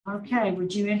Okay,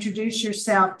 would you introduce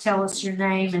yourself, tell us your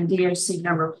name and DOC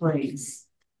number, please?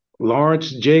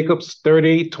 Lawrence Jacobs,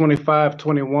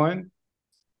 302521.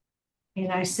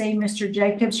 And I see, Mr.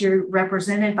 Jacobs, you're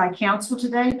represented by counsel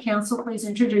today. Counsel, please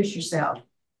introduce yourself.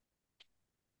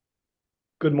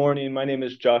 Good morning. My name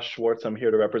is Josh Schwartz. I'm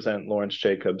here to represent Lawrence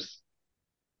Jacobs.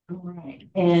 All right.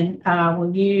 And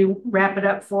will you wrap it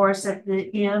up for us at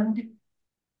the end?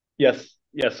 Yes,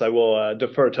 I will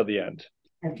defer till the end.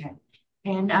 Okay.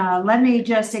 And let me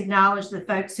just acknowledge the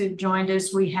folks who've joined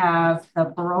us. We have the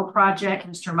Parole Project,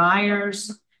 Mr.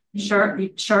 Myers,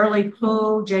 Shirley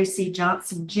Poole, J.C.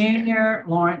 Johnson Jr.,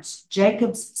 Lawrence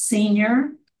Jacobs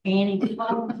Sr., Annie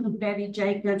Cole, Betty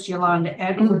Jacobs, Yolanda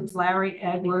Edwards, Larry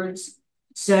Edwards,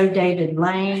 Zoe David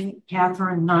Lane,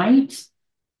 Catherine Knight.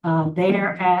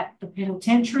 There at the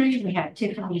penitentiary, we have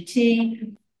Tiffany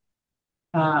T.,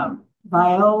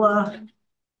 Viola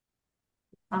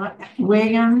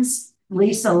Williams,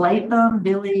 Lisa Latham,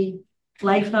 Billy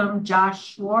Latham,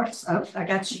 Josh Schwartz. Oh, I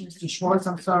got you, Mr. Schwartz.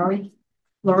 I'm sorry.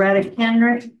 Loretta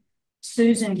Kendrick,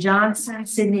 Susan Johnson,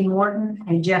 Sydney Morton,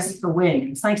 and Jessica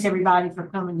Williams. Thanks everybody for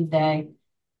coming today.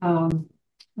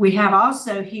 We have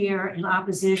also here in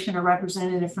opposition a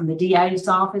representative from the DA's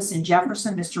office in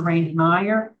Jefferson, Mr. Randy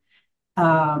Meyer,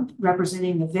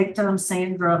 representing the victim,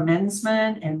 Sandra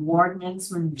Mensman and Ward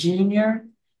Mensman Jr.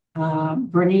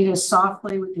 Bernita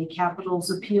Softly with the Capitals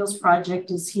Appeals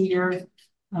Project is here.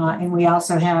 And we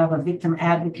also have a victim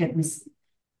advocate, Ms.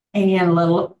 Ann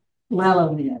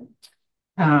Lelowin.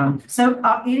 So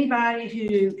anybody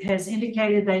who has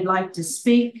indicated they'd like to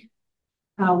speak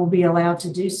will be allowed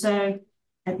to do so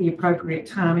at the appropriate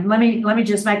time. And let me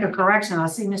just make a correction. I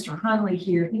see Mr. Hunley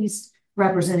here. He's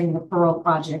representing the Parole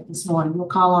Project this morning. We'll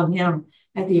call on him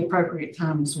at the appropriate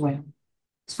time as well.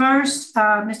 First,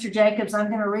 Mr. Jacobs, I'm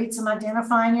going to read some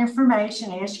identifying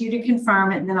information, ask you to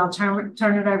confirm it, and then I'll turn it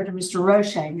over to Mr.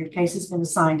 Roche. Your case has been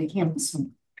assigned to him this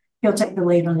morning. He'll take the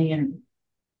lead on the interview.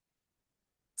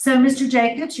 So, Mr.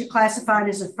 Jacobs, you're classified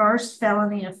as a first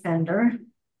felony offender.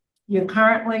 You're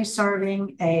currently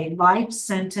serving a life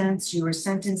sentence. You were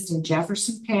sentenced in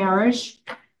Jefferson Parish.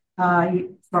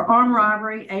 For armed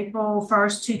robbery, April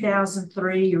 1st,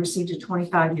 2003, you received a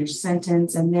 25-year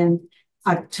sentence. And then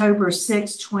October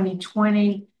 6,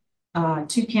 2020,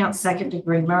 2-count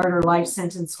second-degree murder, life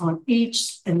sentence on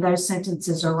each, and those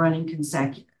sentences are running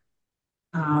consecutive.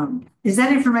 Is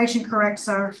that information correct,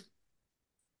 sir?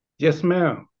 Yes,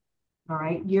 ma'am. All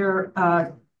right.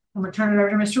 I'm going to turn it over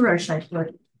to Mr. Roche.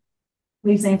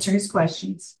 Please answer his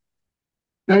questions.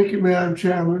 Thank you, Madam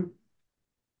Chairman.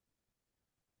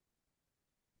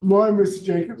 Good morning, Mr.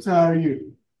 Jacobs. How are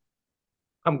you?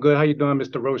 I'm good. How you doing,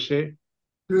 Mr. Roche?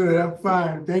 Good, I'm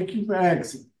fine. Thank you for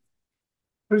asking.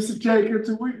 Mr. Jacobs,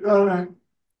 I'm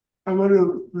going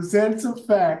to present some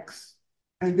facts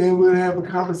and then we'll have a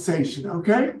conversation,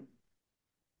 okay?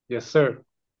 Yes, sir.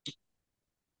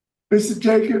 Mr.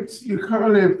 Jacobs, you're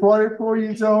currently 44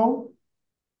 years old.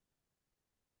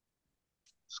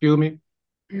 Excuse me?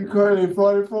 You're currently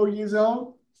 44 years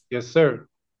old? Yes, sir.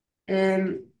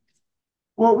 And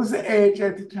what was the age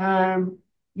at the time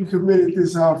you committed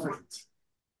this offense?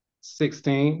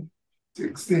 16.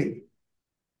 16.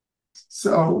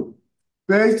 So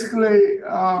basically,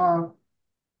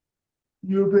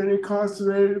 you've been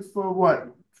incarcerated for what,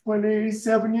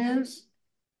 27 years?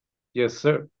 Yes,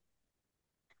 sir.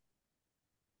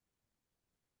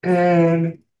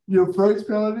 And you're first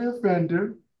felony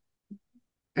offender,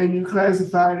 and you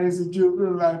classified as a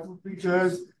juvenile life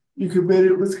because you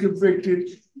was convicted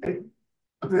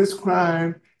of this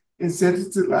crime and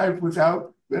sentenced to life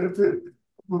without benefit of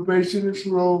probation and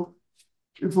parole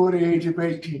before the age of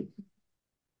 18.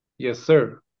 Yes,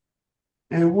 sir.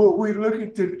 And what we're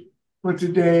looking for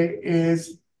today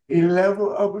is a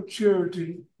level of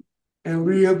maturity and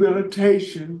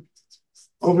rehabilitation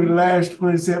over the last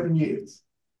 27 years.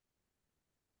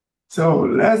 So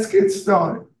let's get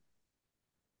started.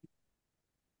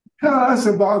 Tell us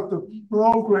about the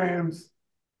programs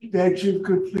that you've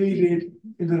completed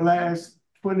in the last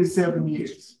 27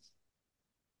 years.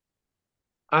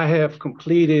 I have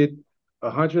completed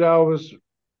 100 hours.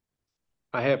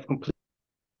 I have completed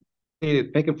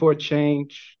Thinking for a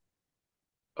Change.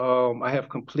 I have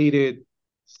completed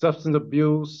substance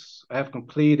abuse. I have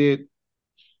completed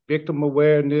victim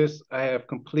awareness. I have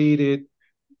completed,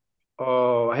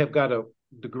 I have got a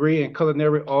degree in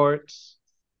culinary arts.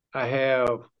 I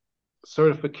have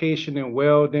certification in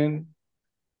welding.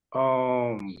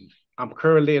 I'm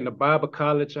currently in the Bible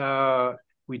college.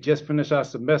 We just finished our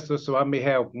semester, so I may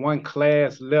have one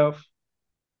class left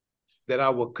that I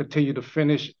will continue to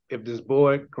finish if this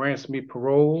board grants me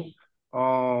parole.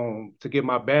 to get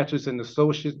my bachelor's and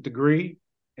associate degree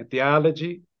in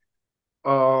theology.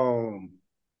 I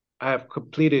have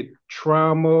completed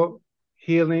trauma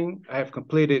healing. I have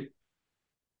completed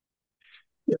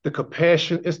the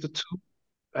Compassion Institute.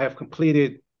 I have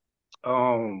completed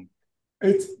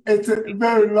it's a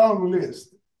very long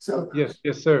list. So yes,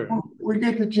 sir. we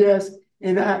get the gist,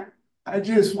 and I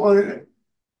just wanted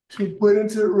to put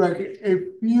into the record a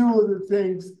few of the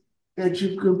things that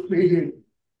you've completed.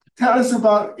 Tell us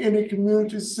about any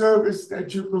community service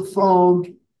that you performed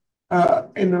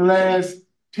in the last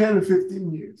 10 or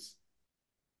 15 years.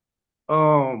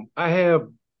 I have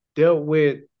dealt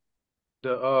with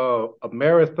a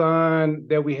marathon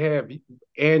that we have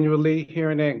annually here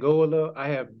in Angola. I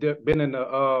have been in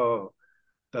the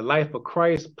Life of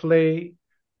Christ play.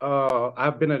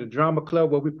 I've been at a drama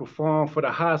club where we perform for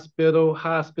the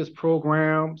hospice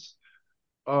programs.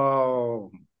 I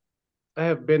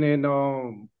have been in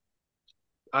our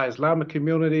Islamic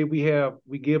community.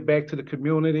 We give back to the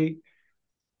community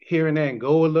here in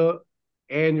Angola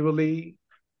annually.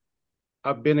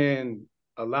 I've been in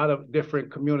a lot of different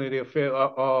community affairs,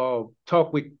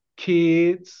 talk with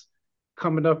kids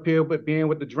coming up here, but being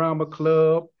with the drama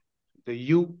club, the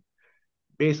youth,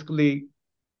 basically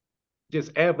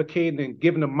just advocating and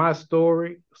giving them my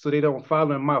story so they don't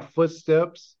follow in my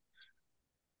footsteps.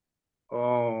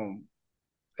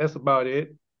 That's about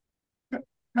it.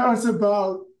 Tell us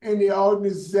about any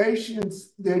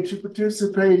organizations that you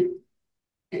participate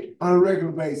in on a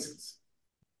regular basis.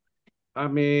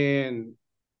 I'm in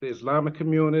the Islamic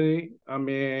community. I'm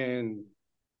in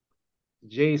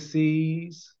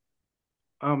JC's.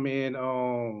 I'm in,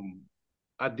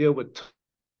 I deal with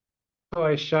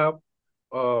toy shop.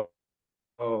 Uh,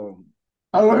 um,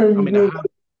 How long have I'm you in been, the,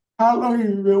 how long have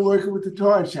you been working with the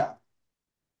toy shop?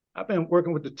 I've been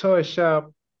working with the toy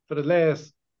shop for the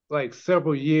last like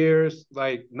several years,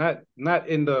 like not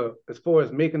in the as far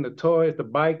as making the toys, the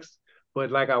bikes,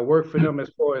 but like I work for them as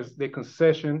far as the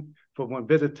concession for when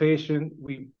visitation.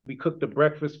 We cook the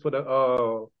breakfast for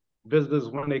the visitors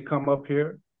when they come up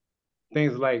here,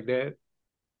 things like that.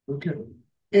 Okay.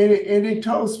 Any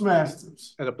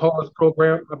Toastmasters? And the pause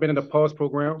program, I've been in the pause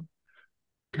program.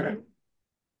 Okay.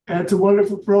 That's a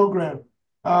wonderful program.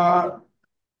 I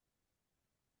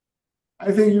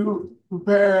think you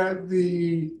prepare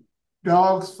the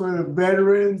dogs for the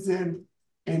veterans and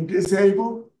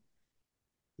disabled.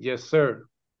 Yes, sir.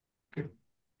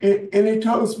 Any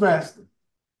Toastmaster?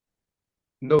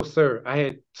 No, sir. I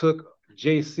had took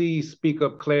JC speak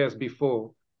up class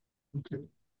before. Okay.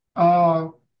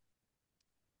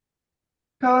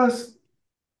 Tell us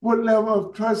what level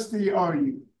of trustee are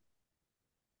you?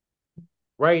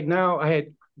 Right now,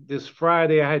 this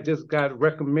Friday, I had just got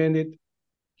recommended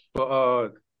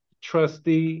for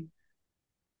trustee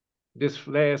this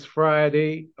last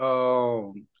Friday.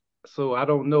 So I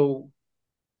don't know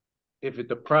if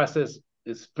the process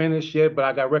is finished yet, but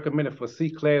I got recommended for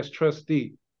C-class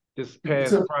trustee this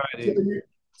past Friday.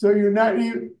 So you're not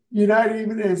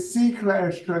even a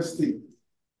C-class trustee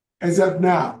as of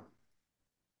now.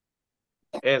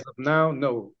 As of now,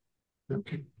 no.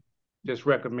 Okay. Just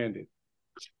recommended.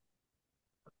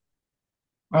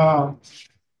 What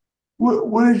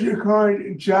is your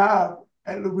current job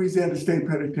at Louisiana State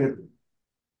Penitentiary?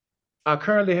 I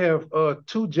currently have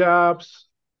 2 jobs.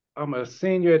 I'm a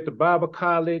senior at the Bible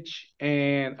College,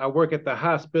 and I work at the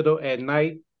hospital at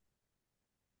night.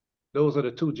 Those are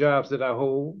the 2 jobs that I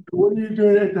hold. What are you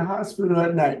doing at the hospital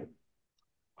at night?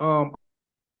 I'm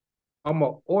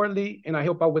an orderly, and I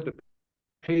help out with the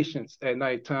patients at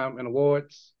nighttime and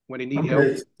wards when they need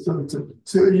help.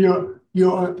 So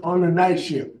you're on a night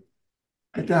shift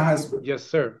at the hospital? Yes,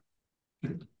 sir.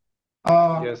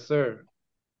 Yes, sir.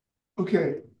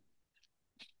 Okay.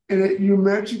 And you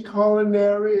mentioned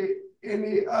culinary.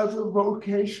 Any other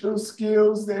vocational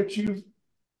skills that you've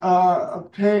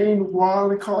obtained while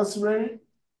incarcerated?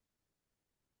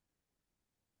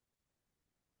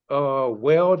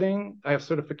 Welding. I have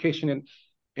certification in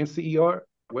NCER,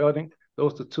 welding.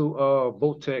 Those are 2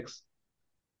 boat techs.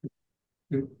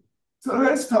 So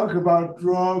let's talk about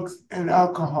drugs and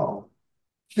alcohol.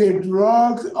 Did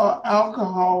drugs or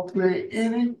alcohol play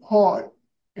any part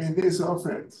in this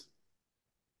offense?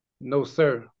 No,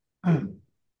 sir. Have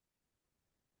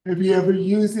you ever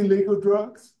used illegal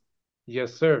drugs?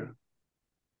 Yes, sir.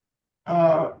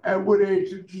 At what age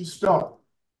did you start?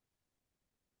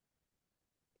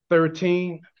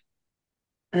 13.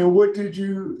 And what did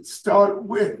you start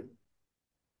with?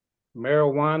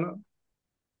 Marijuana.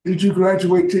 Did you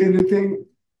graduate to anything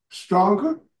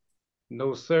stronger?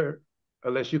 No, sir.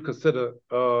 Unless you consider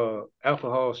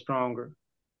alcohol stronger.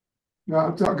 No,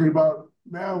 I'm talking about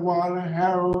marijuana,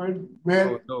 heroin, Oh,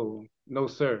 meth? no,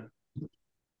 sir.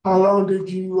 How long did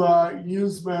you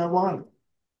use marijuana?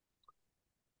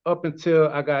 Up until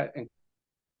I got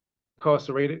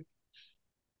incarcerated.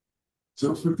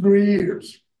 So for 3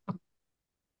 years.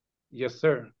 Yes,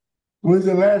 sir. When's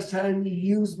the last time you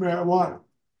used marijuana?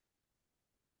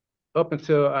 Up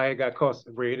until I got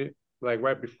incarcerated, like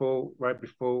right before I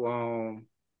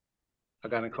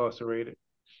got incarcerated.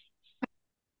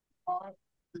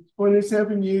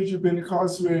 27 years you've been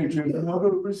incarcerated, you never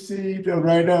received a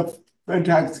write-up for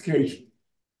intoxication.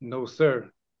 No, sir.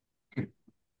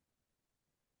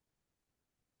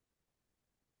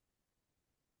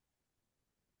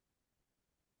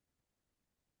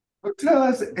 But tell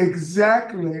us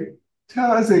exactly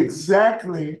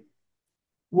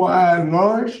why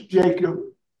Lawrence Jacob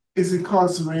is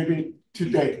incarcerated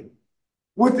today.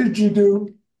 What did you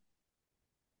do?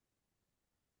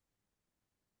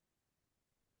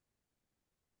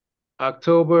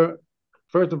 October,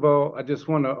 first of all, I just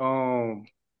want to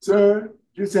Sir,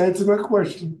 just answer my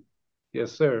question.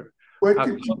 yes, sir. What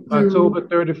did you do? October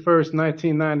 31st,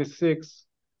 1996,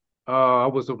 I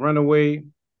was a runaway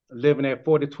living at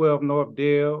 4012 North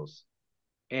Dales,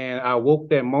 and I woke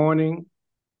that morning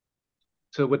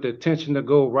with the intention to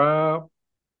go rob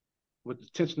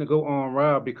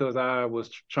because I was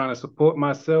trying to support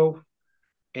myself,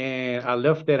 and I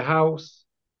left that house,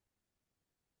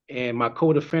 and my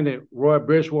co-defendant, Roy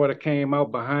Bridgewater, came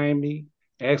out behind me,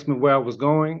 asked me where I was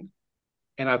going,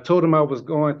 and I told him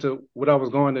what I was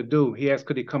going to do. He asked,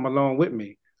 could he come along with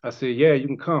me? I said, yeah, you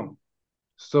can come.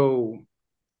 So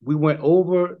we went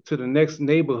over to the next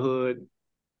neighborhood,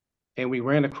 and we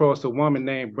ran across a woman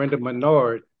named Brenda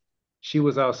Menard. She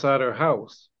was outside her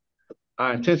house.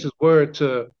 Our intentions were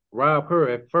to rob her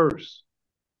at first,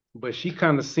 but she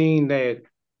kind of seen that,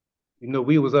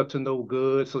 we was up to no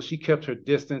good. So she kept her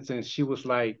distance, and she was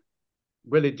like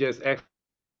really just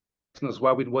asking us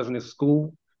why we wasn't in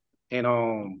school.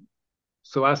 And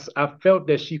so I felt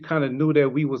that she kind of knew that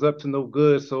we was up to no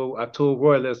good. So I told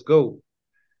Roy, let's go.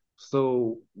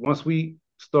 So once we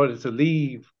started to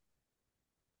leave,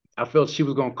 I felt she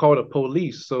was gonna call the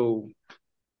police. So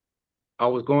I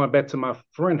was going back to my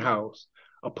friend's house.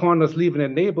 Upon us leaving the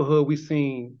neighborhood, we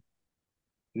seen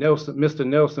Mr.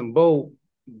 Nelson Bowe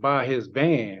by his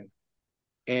van,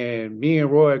 and me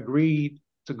and Roy agreed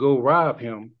to go rob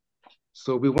him.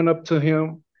 So we went up to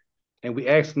him and we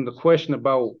asked him the question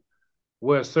about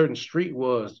where a certain street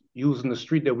was, using the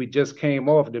street that we just came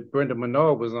off that Brenda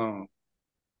Menard was on.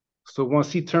 So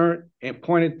once he turned and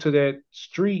pointed to that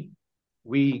street,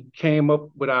 we came up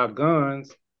with our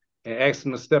guns and asked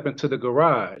him to step into the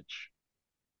garage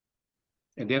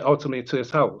and then ultimately to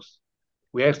his house.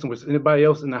 We asked him, was anybody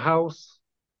else in the house?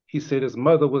 He said his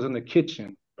mother was in the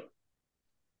kitchen.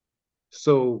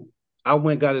 So I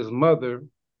went and got his mother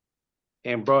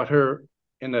and brought her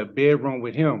in the bedroom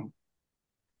with him.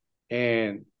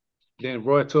 And then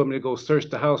Roy told me to go search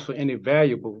the house for any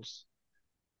valuables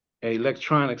and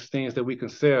electronics, things that we can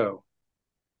sell.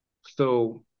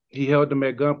 So he held them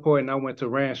at gunpoint, and I went to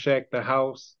ransack the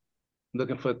house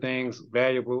looking for things,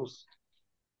 valuables.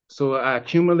 So I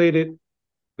accumulated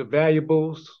the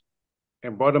valuables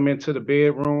and brought them into the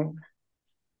bedroom.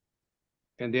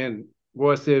 And then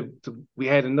Roy said we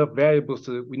had enough valuables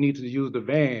we needed to use the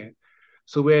van.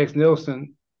 So we asked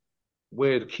Nelson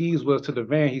where the keys was to the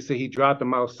van. He said he dropped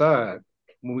them outside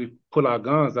when we put our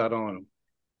guns out on him.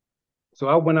 So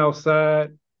I went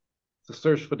outside to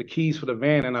search for the keys for the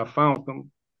van, and I found them.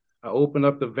 I opened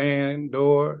up the van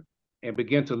door and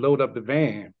began to load up the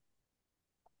van.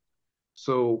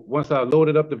 So once I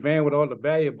loaded up the van with all the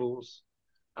valuables,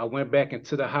 I went back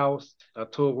into the house. I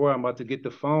told Roy I'm about to get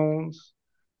the phones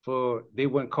they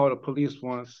wouldn't call the police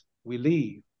once we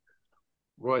leave.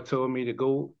 Roy told me to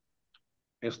go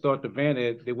and start the van,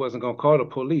 that they wasn't gonna call the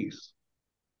police.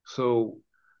 So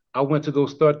I went to go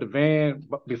start the van,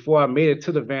 but before I made it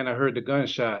to the van, I heard the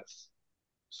gunshots.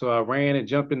 So I ran and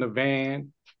jumped in the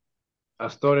van. I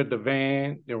started the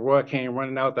van, then Roy came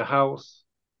running out the house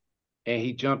and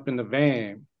he jumped in the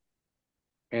van.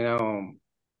 And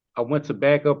I went to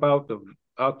back up out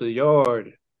the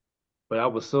yard, but I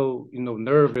was so,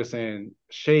 nervous and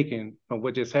shaken from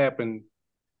what just happened.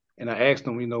 And I asked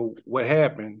him, what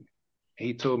happened? And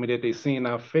he told me that they seen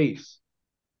our face.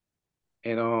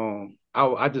 And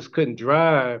I just couldn't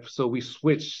drive, so we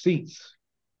switched seats.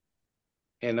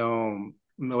 And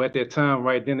at that time,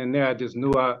 right then and there, I just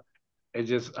knew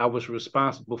I was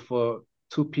responsible for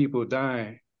two people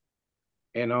dying.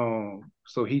 And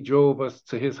so he drove us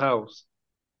to his house,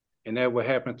 and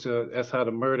that's how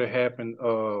the murder happened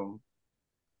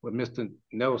with Mr.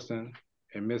 Nelson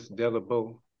and Miss Della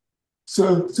Bowe.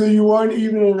 So you weren't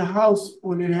even in the house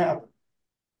when it happened?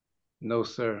 No,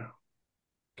 sir.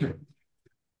 Okay.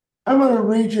 I'm going to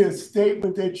read you a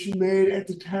statement that you made at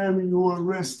the time you were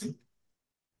arrested.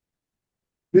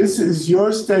 This is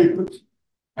your statement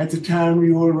at the time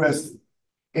you were arrested.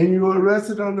 And you were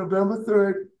arrested on November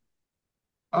 3rd,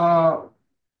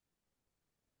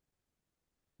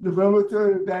 November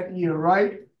 3rd of that year,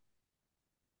 right?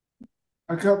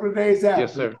 A couple of days after.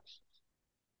 Yes, sir.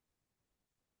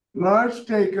 Lawrence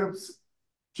Jacobs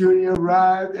Jr.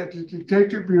 arrived at the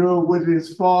Detective Bureau with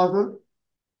his father.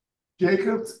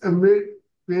 Jacobs admitted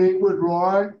being with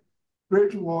Roy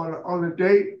Bridgewater on the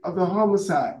date of the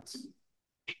homicides.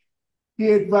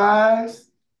 He advised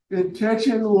the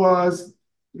intention was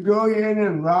to go in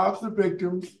and rob the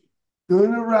victims.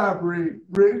 During the robbery,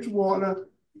 Bridgewater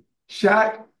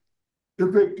shot the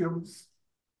victims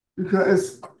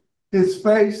because his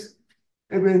face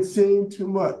had been seen too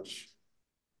much.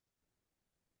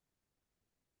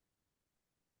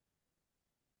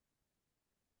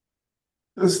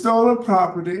 The stolen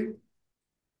property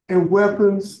and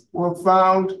weapons were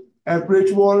found at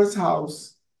Bridgewater's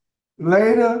house.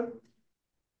 Later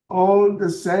on the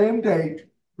same date,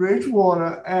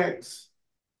 Bridgewater asked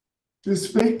to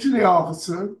speak to the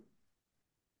officer.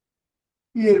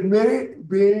 He admitted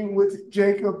being with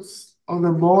Jacobs on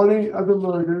the morning of the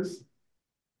murders,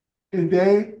 and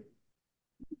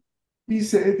he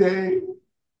said they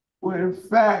were in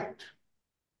fact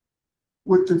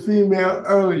with the female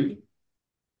early.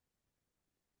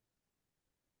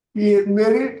 He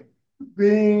admitted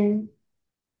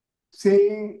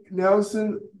seeing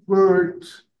Nelson Bird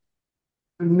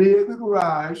near the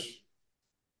garage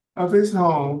of his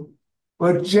home,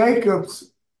 but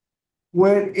Jacobs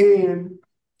went in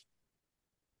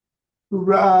to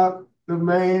rob the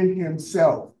man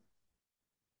himself.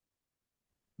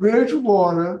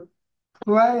 Bridgewater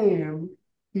claimed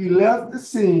he left the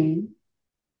scene.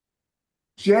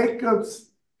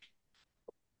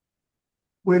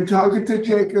 When talking to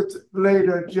Jacobs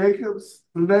later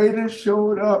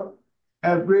showed up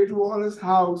at Bridgewater's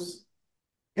house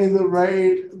in the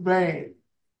raid van.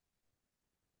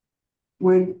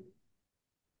 When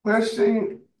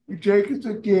questioning Jacobs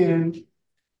again,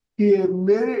 he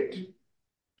admitted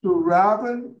to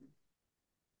robbing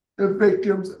the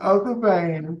victims of the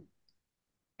van,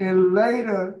 and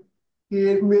later he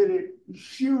admitted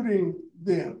shooting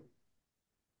them.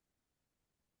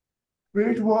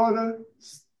 Bridgewater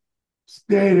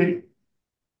stated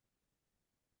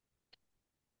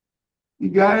he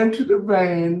got into the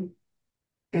van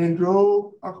and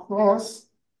drove across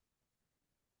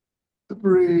the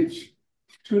bridge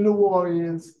to New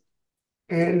Orleans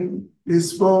and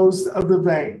disposed of the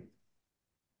van.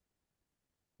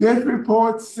 This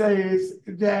report says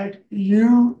that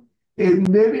you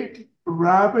admitted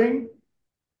robbing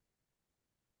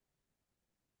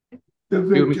the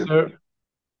victim. Excuse me, sir.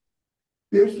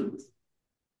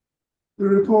 The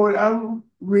report I'm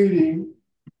reading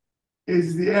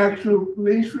is the actual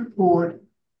police report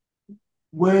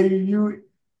where you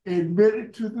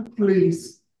admitted to the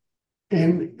police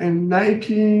in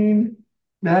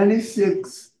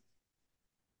 1996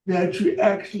 that you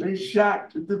actually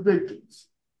shot the victims.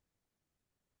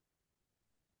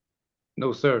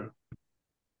 No, sir.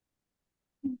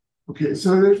 Okay,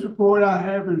 so this report I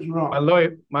have is wrong.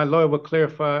 My lawyer will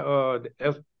clarify.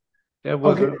 That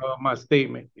wasn't my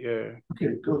statement. Yeah.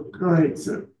 Okay, go ahead,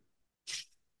 sir.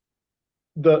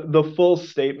 The full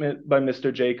statement by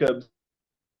Mr. Jacobs,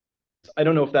 I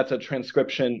don't know if that's a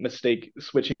transcription mistake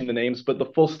switching the names, but the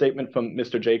full statement from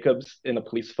Mr. Jacobs in the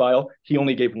police file, he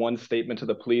only gave one statement to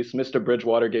the police. Mr.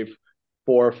 Bridgewater gave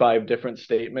 4 or 5 different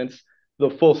statements.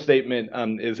 The full statement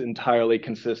is entirely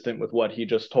consistent with what he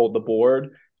just told the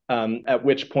board, at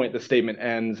which point the statement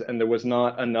ends and there was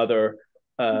not another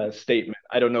statement.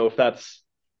 I don't know if that's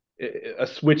a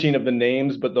switching of the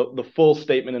names, but the full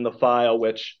statement in the file,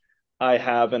 which I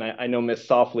have, and I know Miss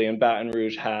Softly in Baton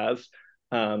Rouge has,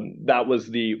 that was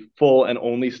the full and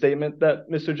only statement that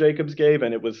Mr. Jacobs gave,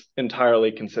 and it was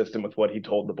entirely consistent with what he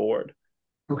told the board.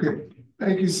 Okay,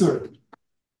 thank you, sir.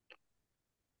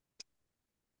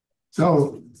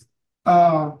 So,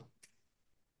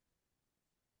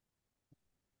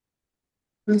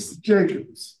 Mr.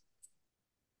 Jacobs,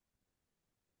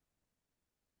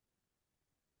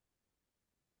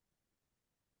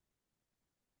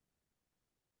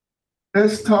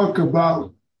 let's talk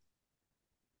about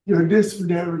your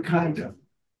disciplinary conduct.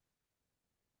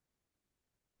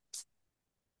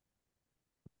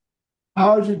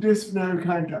 How's your disciplinary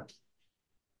conduct?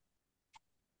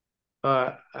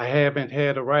 I haven't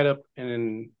had a write-up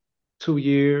in 2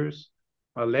 years.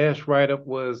 My last write-up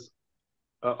was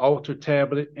alter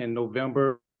tablet in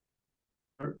November.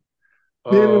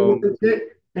 Dealing with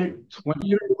the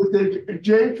 20, with the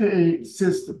JPay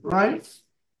system, right?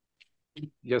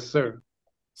 yes, sir.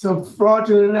 Some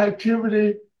fraudulent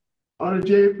activity on a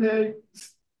JPay,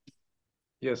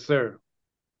 Yes, sir.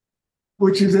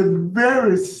 which is a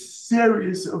very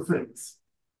serious offense.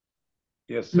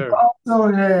 Yes, You sir.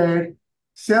 also had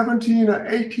 17 or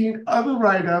 18 other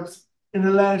write-ups in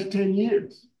the last 10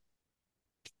 years.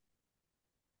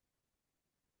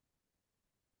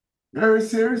 Very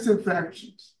serious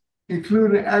infractions,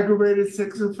 including aggravated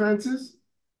sex offenses,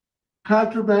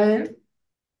 contraband,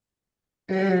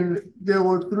 and there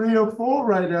were 3 or 4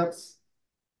 write-ups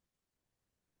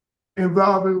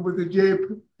involving with the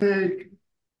JPEG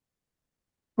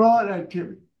fraud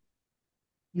activity.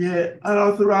 You had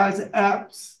unauthorized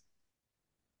apps,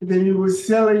 and then you were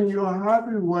selling your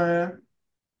hardware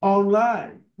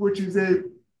online, which is a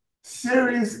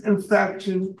serious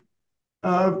infraction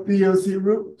of BOC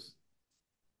rules.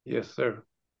 Yes, sir.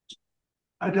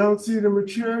 I don't see the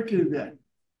maturity of that.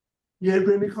 You had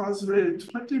been incarcerated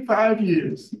 25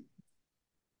 years,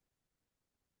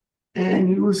 and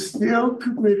you were still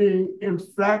committing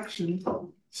infractions,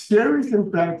 serious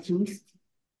infractions,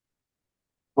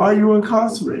 while you were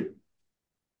incarcerated.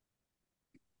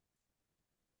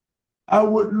 I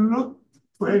would look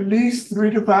for at least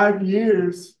 3 to 5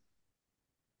 years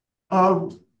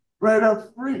of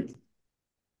write-up free.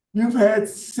 You've had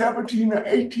 17 or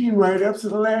 18 write-ups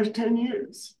in the last 10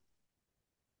 years.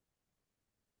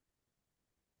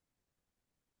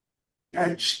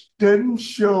 That doesn't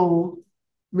show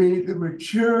me the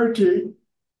maturity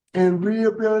and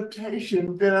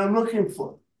rehabilitation that I'm looking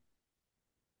for.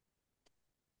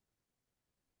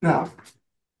 Now,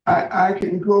 I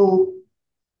can go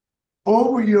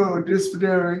over your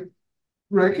disciplinary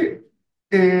record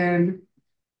and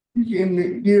you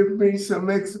can give me some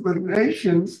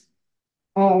explanations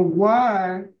on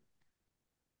why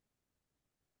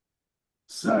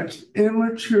such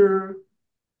immature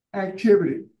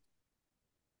activity.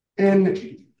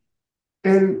 In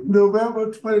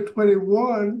November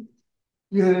 2021,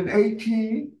 you had an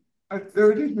 18, a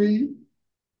 30B,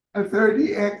 a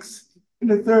 30X,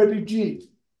 and a 30G.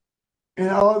 And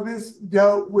all this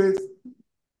dealt with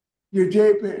your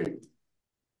JPEG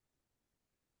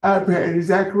iPad, is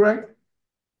that correct?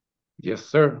 Yes,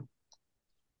 sir.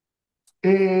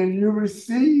 And you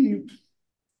received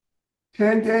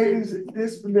 10 days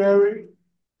disciplinary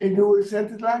and you were sent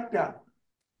to lockdown,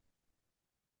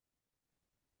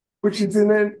 which is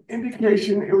an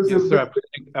indication it was Yes, sir.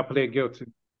 I plead guilty.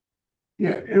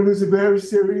 yeah, it was a very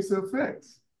serious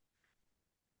offense.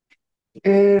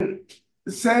 And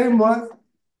the same month,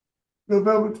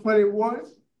 November 21,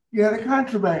 you had a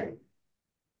contraband.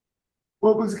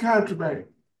 What was the contraband?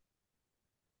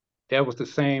 That was the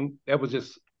same. That was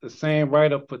just the same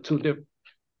write-up for two different.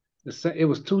 It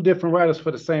was 2 different write-ups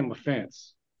for the same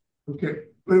offense. Okay,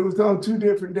 but it was on 2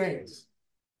 different days.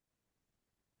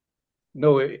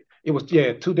 No, it was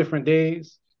 2 different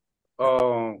days.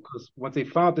 Because once they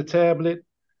found the tablet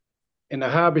in the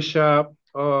hobby shop,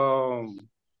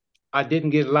 I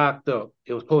didn't get locked up.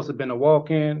 It was supposed to have been a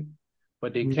walk-in,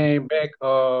 but they came back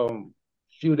a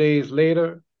few days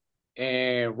later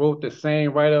and wrote the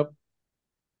same write-up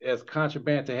as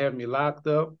contraband to have me locked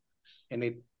up.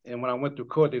 And when I went to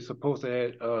court, they supposed to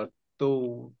have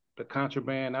throw the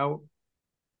contraband out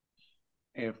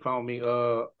and found me.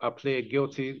 I pled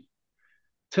guilty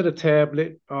to the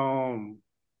tablet.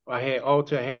 I had it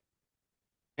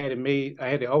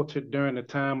altered during the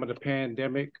time of the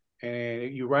pandemic,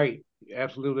 and you're right, you're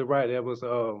absolutely right. That was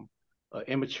an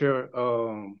immature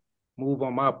move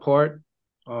on my part.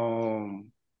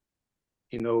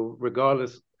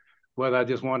 Regardless whether I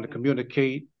just wanted to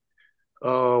communicate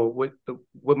with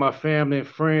my family and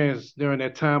friends during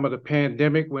that time of the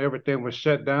pandemic when everything was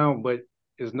shut down, but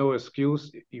there's no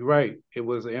excuse. You're right, it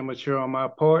was immature on my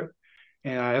part,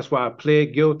 and that's why I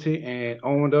pled guilty and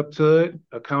owned up to it,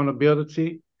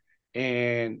 accountability.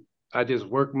 And I just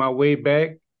worked my way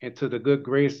back into the good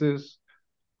graces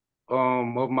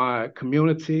of my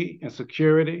community and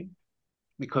security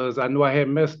because I knew I had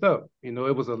messed up.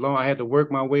 I had to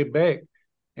work my way back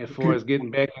as far as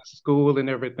getting back in school and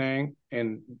everything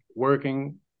and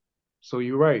working. So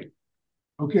you're right.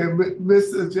 Okay,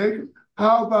 Mr. Jacob,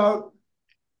 how about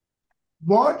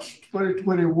March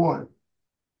 2021?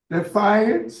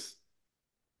 Defiance,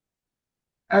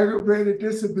 aggravated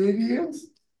disobedience,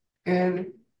 and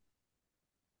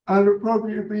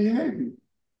inappropriate behavior.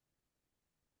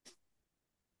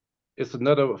 It's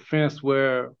another offense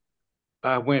where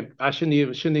I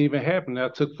shouldn't even happen. I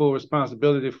took full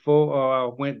responsibility for, I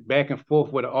went back and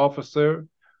forth with an officer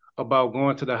about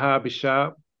going to the hobby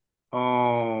shop.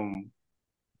 And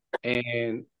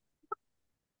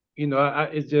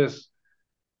it's just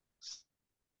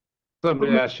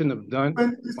something that I shouldn't have done.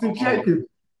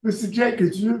 Mr.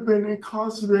 Jacobs, you've been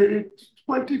incarcerated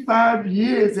 25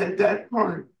 years at that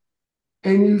point,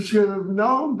 and you should have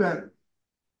known better.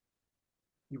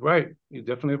 You're right. You're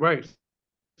definitely right,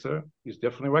 sir. You're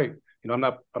definitely right. I'm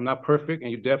not perfect,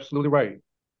 and you're absolutely right.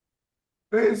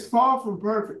 But it's far from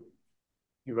perfect.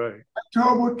 You're right.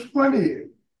 October 20th,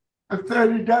 a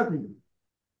 30W.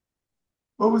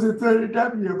 What was the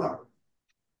 30W about?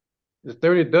 The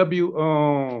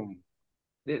 30W,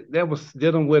 that was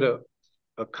dealing with a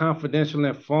confidential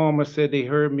informant said they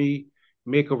heard me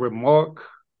make a remark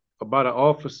about an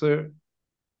officer,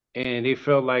 and they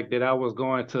felt like that I was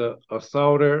going to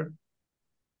assault her.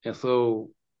 And so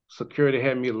security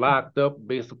had me locked up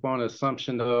based upon the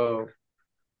assumption of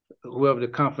whoever the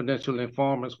confidential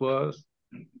informants was.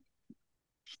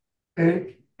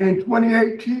 And in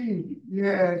 2018, you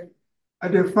had a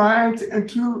defiance and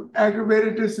 2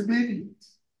 aggravated disobedience.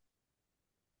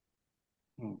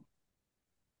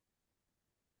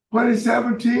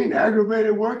 2017,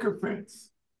 aggravated work offense.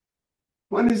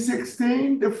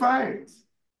 2016, defiance.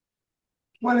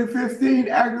 2015,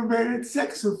 aggravated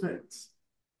sex offense.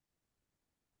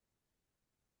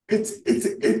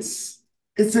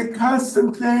 It's a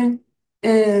constant thing.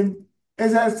 And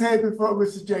as I said before,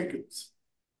 Mr. Jacobs,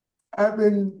 I've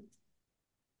been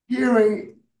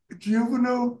hearing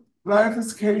juvenile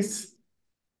lifers case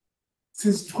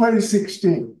since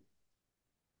 2016.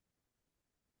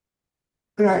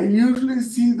 And I usually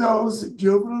see those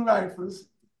juvenile lifers,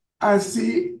 I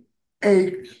see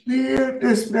a clear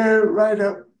disciplinary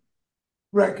write-up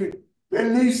record,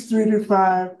 at least 3 to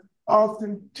 5,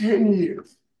 often 10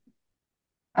 years.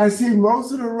 I see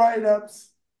most of the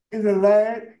write-ups in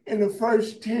the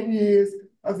first 10 years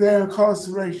of their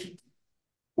incarceration.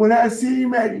 When I see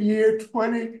them at year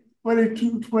 20,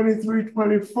 22, 23,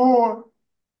 24,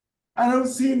 I don't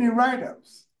see any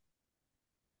write-ups.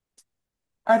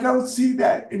 I don't see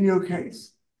that in your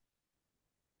case.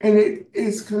 And it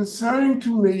is concerning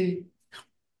to me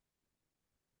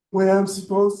when I'm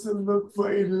supposed to look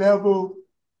for a level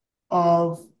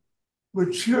of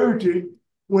maturity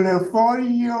when a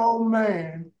 40-year-old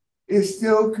man is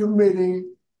still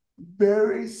committing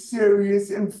very serious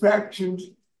infractions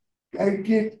that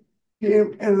get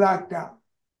him in lockdown.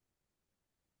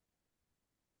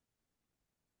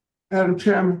 Madam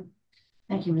Chairman.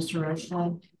 Thank you, Mr.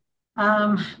 Rochelle.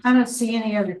 I don't see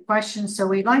any other questions, so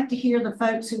we'd like to hear the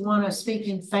folks who want to speak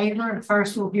in favor. And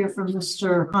first, we'll hear from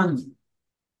Mr. Hunley.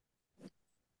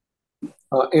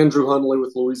 Andrew Hunley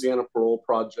with Louisiana Parole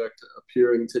Project,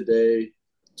 appearing today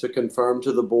to confirm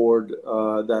to the board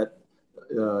that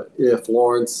if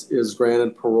Lawrence is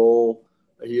granted parole,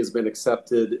 he has been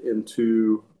accepted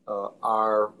into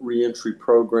our reentry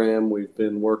program. We've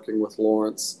been working with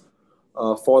Lawrence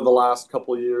for the last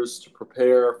couple of years to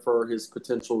prepare for his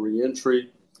potential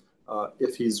reentry.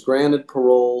 If he's granted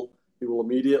parole, he will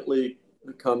immediately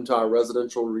come to our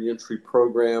residential reentry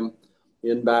program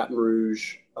in Baton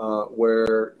Rouge,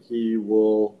 where he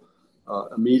will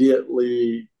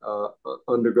immediately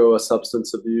undergo a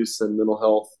substance abuse and mental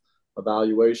health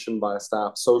evaluation by a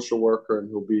staff social worker, and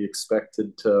he'll be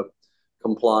expected to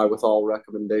comply with all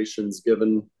recommendations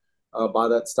given by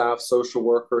that staff social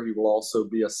worker. He will also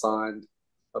be assigned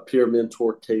a peer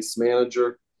mentor case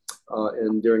manager,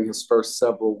 and during his first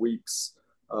several weeks,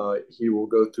 he will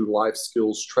go through life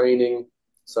skills training,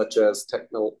 such as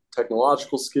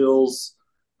technological skills,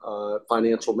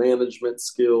 financial management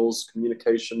skills,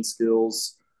 communication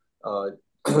skills,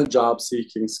 job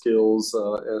seeking skills,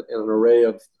 and an array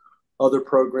of other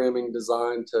programming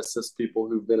designed to assist people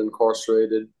who've been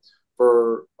incarcerated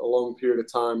for a long period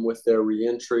of time with their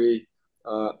reentry.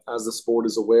 As this board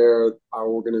is aware, our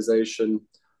organization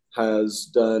has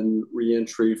done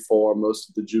reentry for most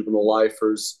of the juvenile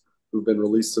lifers who've been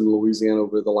released in Louisiana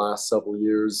over the last several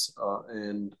years,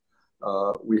 and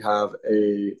we have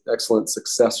an excellent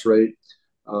success rate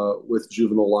with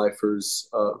juvenile lifers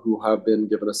who have been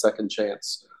given a second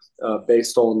chance.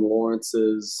 Based on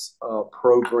Lawrence's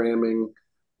programming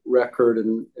record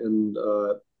and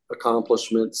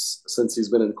accomplishments since he's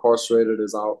been incarcerated,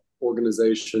 is our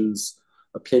organization's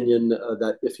opinion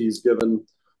that if he's given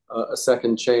a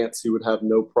second chance, he would have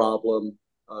no problem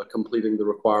completing the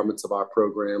requirements of our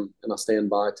program. And I stand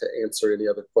by to answer any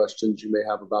other questions you may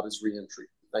have about his reentry.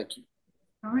 Thank you.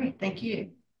 All right, thank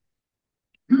you.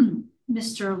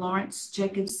 Mr. Lawrence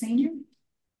Jacobs, Sr.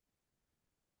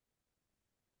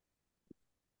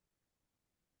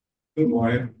 Good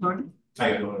morning. Morning. How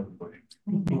you doing, everybody?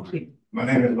 Thank you. My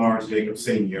name is Lawrence Jacob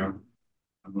Sr.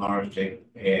 I'm Lawrence Jacob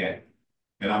Dad,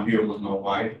 and I'm here with my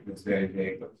wife, Ms. Betty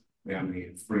Jacobs, family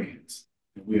and friends.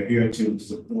 And we are here to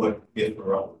support his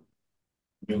parole.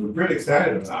 And we're pretty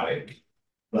excited about it,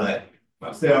 but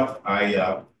myself, I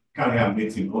kind of have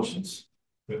mixed emotions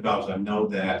because I know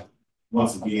that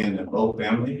once again, the whole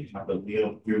family have to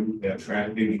live through their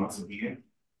tragedy once again.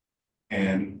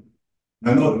 And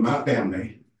I know that my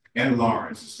family and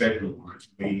Lawrence, especially Lawrence,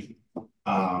 we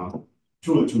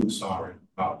truly sorry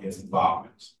about his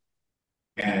involvement.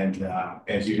 And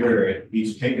as you heard,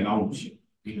 he's taking ownership.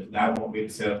 He does not want me to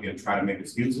sit up here and try to make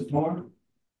excuses for him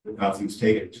because he's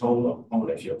taking total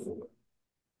ownership for it.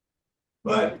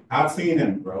 But I've seen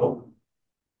him grow.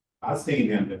 I've seen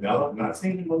him develop, and I've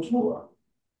seen him mature.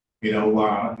 You know,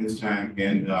 while his time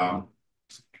in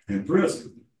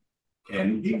prison.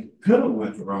 And he could have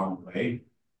went the wrong way,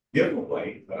 different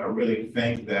way, but I really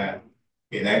think that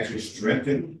it actually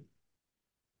strengthened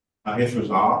his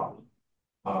resolve.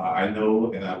 I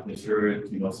know, and I've just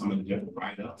heard, you know, some of the different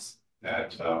write-ups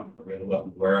that I really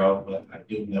wasn't aware of, but I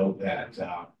do know that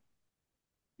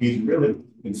he's really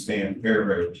been staying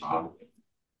very positive.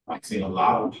 I've seen a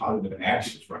lot of positive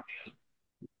actions from him.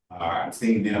 I've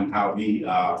seen him, how he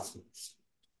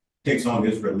takes on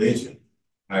his religion.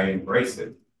 I embrace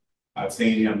it. I've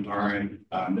seen him learn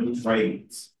new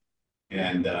trades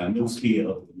and new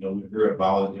skills. You know, we heard about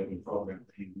all the different programs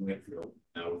that he went through.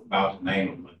 You know, about to name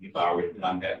them, but he's already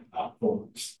done that for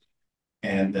us.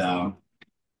 And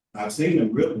I've seen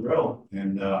him really grow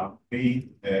and be,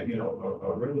 you know,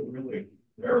 a really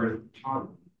very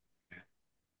positive.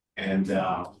 And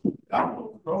our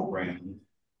program,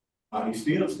 he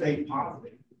still stayed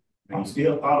positive. And he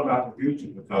still thought about the future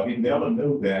because he never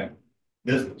knew that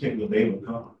this particular day would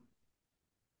come.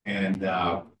 And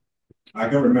I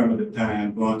can remember the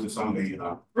time going to some of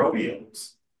the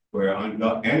rodeos where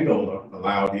Angola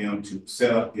allowed him to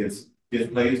set up his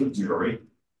plays of jewelry.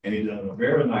 And he done a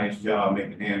very nice job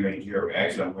making handmade jewelry.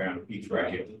 Actually, I'm wearing a piece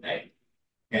right here today.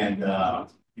 And,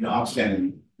 you know, I'm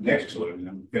standing next to him and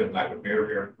I'm feeling like a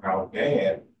very proud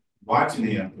dad watching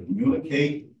him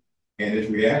communicate and his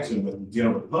reaction with the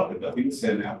general public. He was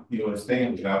setting out, you know, his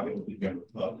stand out there with the general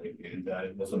public. And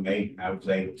it was amazing. I was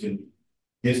able to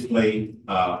display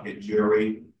his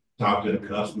jewelry, talk to the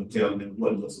customer, telling them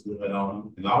what looks good on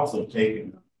them, and also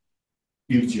taking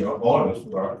future orders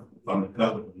from the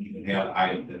customer who even have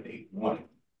items that they wanted.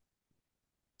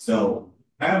 So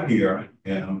I'm here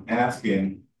and I'm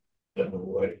asking the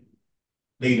board,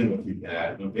 pleading with you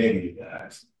guys, I'm begging you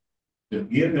guys, to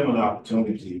give them an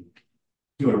opportunity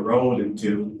to enroll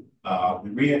into the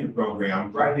re-entry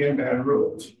program right here in Baton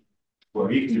Rouge, where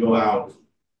he can go out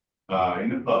in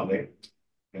the public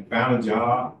and found a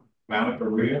job, found a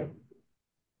career,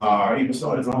 or even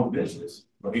start his own business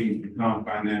where he can become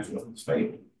financially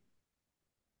stable.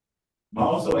 I'm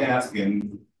also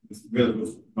asking, this really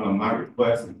was one of my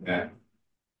requests, is that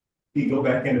he go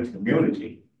back into the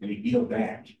community and he give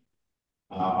back,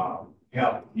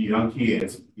 help young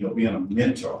kids, you know, being a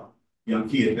mentor, young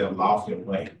kids that have lost their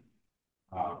way.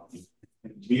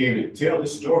 Be able to tell the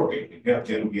story and help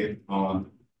them get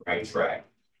on the right track.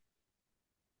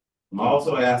 I'm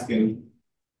also asking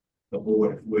the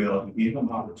board as well to give them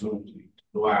opportunity to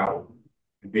go out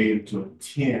and be able to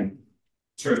attend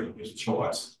church of his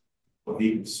choice, where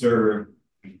he can serve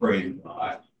and praise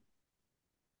God.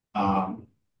 I'm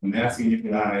asking you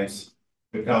guys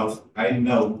because I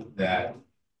know that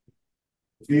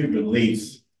if he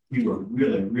released, he will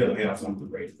really have something to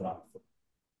praise God for.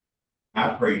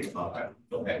 I praise God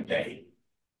for that day.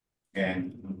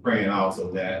 And I'm praying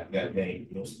also that that day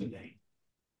is today.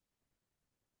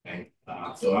 Okay.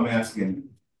 So I'm asking,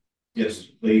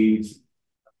 just please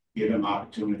give him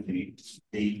opportunity to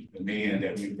be the man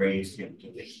that we raised him to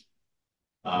be.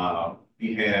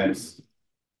 He has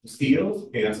skills,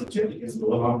 he has certificates to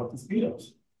go along with the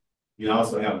skills. He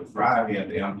also has the drive, he has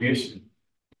the ambition.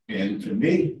 And to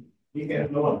me, he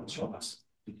has no other choice.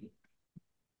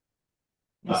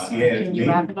 Can you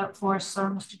wrap it up for us, sir,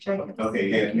 Mr. Jacobs? Okay,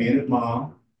 he has me and his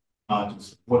mom to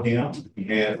support him. He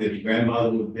has his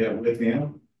grandmother who was there with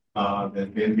him, that's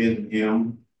been visiting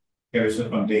him ever since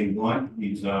from day one.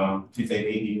 She's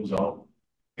 80 years old.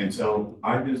 And so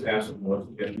I just asked the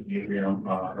board to give him an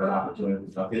opportunity.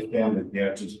 His family is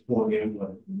there to support him,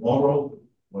 whether it's moral,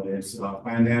 whether it's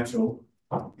financial.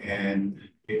 And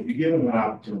if you give him an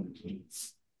opportunity,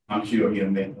 I'm sure he'll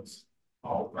make us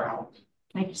all proud.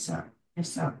 Thank you, sir. Yes,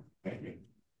 sir. Thank you.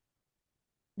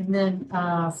 And then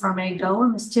from Angola,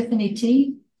 Ms. Tiffany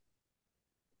T.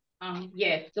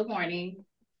 Yes, good morning.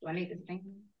 Do I need this thing?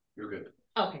 You're good.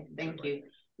 Okay, thank you.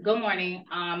 Good morning.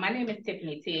 My name is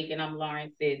Tiffany Teague, and I'm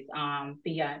Lawrence's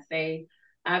fiance.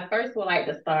 I first would like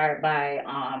to start by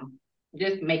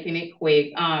just making it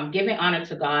quick, giving honor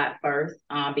to God first,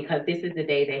 because this is the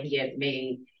day that He has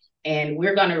made, and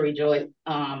we're going to rejoice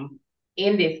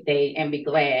in this day and be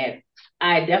glad.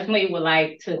 I definitely would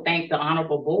like to thank the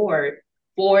Honorable Board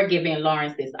for giving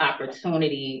Lawrence this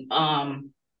opportunity.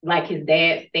 Like his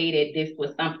dad stated, this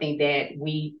was something that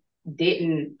we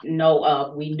didn't know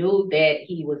of. We knew that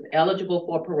he was eligible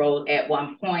for parole at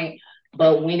one point,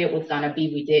 but when it was going to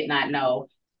be, we did not know.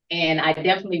 And I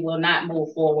definitely will not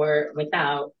move forward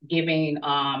without giving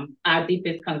our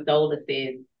deepest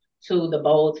condolences to the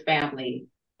Bowles family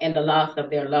and the loss of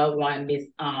their loved one, Miss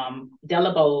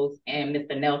Della Bowles and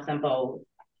Mr. Nelson Bowles.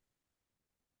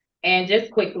 And just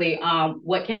quickly,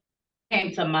 what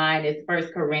came to mind is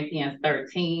 1 Corinthians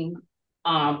 13,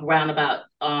 round about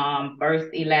verse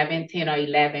 11, 10 or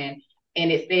 11.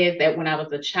 And it says that when I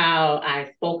was a child,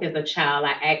 I spoke as a child,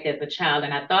 I acted as a child,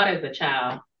 and I thought as a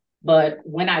child. But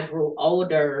when I grew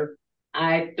older,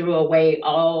 I threw away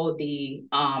all the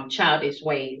childish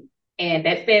ways. And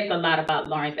that says a lot about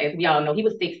Lawrence. As we all know, he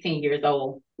was 16 years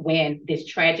old when this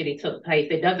tragedy took place.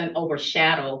 It doesn't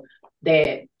overshadow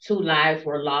that 2 lives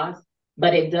were lost,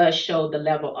 but it does show the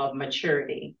level of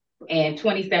maturity. And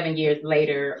 27 years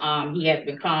later, he has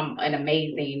become an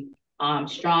amazing,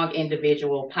 strong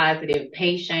individual, positive,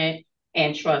 patient,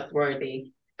 and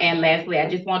trustworthy. And lastly, I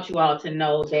just want you all to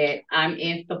know that I'm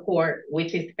in support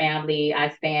with his family. I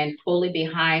stand fully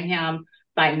behind him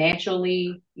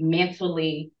financially,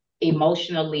 mentally,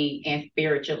 emotionally, and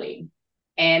spiritually.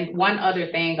 And one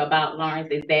other thing about Lawrence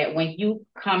is that when you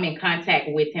come in contact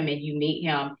with him and you meet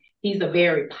him, he's a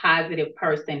very positive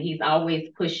person. He's always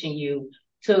pushing you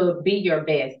to be your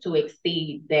best, to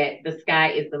exceed, that the sky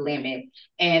is the limit.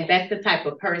 And that's the type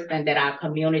of person that our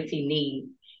community needs.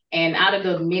 And out of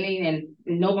the many and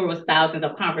numerous thousands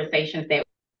of conversations that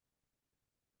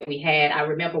we had, I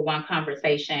remember one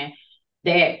conversation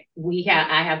that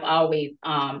I have always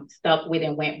stuck with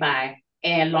and went by.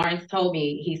 And Lawrence told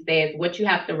me, he says, what you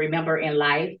have to remember in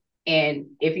life, and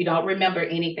if you don't remember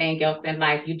anything else in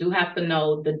life, you do have to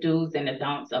know the do's and the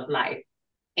don'ts of life.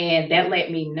 And that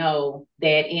let me know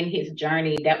that in his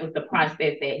journey, that was the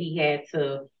process that he had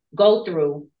to go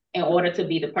through in order to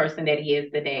be the person that he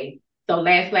is today. So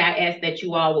lastly, I ask that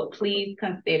you all would please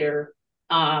consider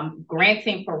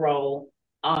granting parole.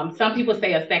 Some people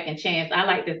say a second chance. I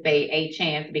like to say a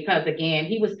chance because, again,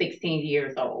 he was 16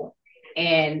 years old.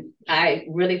 And I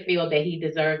really feel that he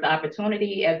deserves the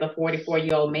opportunity as a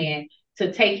 44-year-old man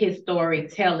to take his story,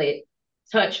 tell it,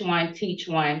 touch one, teach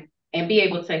one, and be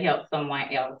able to help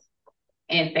someone else.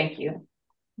 And thank you.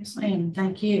 Yes, ma'am.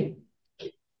 Thank you.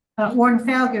 Warden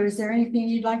Falco, is there anything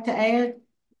you'd like to add?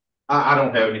 I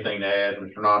don't have anything to add,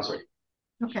 Mr. Nancy.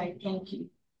 Okay, thank you.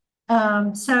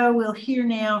 So we'll hear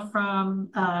now from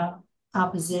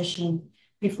opposition.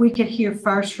 If we could hear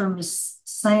first from Ms.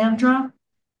 Sandra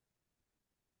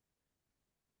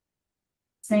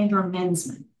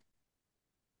Mensman.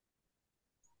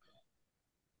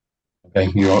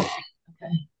 Thank you.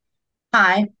 Okay.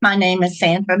 Hi, my name is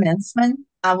Sandra Mensman.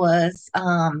 I was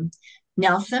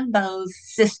Nelson Bow's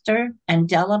sister, and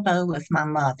Della Bow was my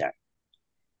mother.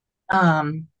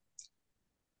 I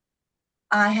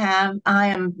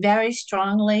am very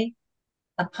strongly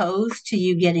opposed to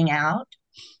you getting out.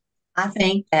 I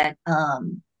think that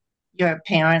your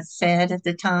parents said at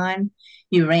the time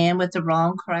you ran with the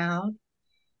wrong crowd.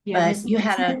 Yeah, but you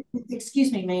had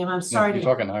excuse me, ma'am. I'm sorry. You're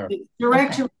talking to her.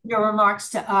 Direct your remarks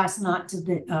to us, not to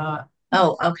the.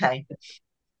 Oh, okay.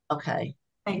 Okay.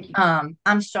 Thank you.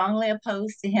 I'm strongly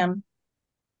opposed to him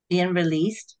being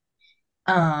released.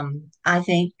 I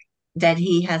think that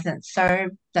he hasn't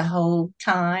served the whole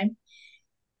time.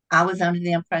 I was under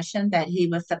the impression that he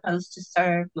was supposed to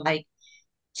serve like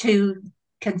 2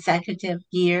 consecutive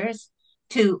years,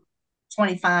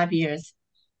 25 years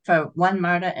for one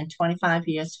murder and 25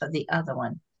 years for the other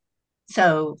one.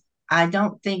 So I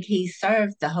don't think he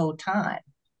served the whole time.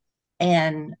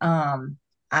 And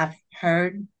I've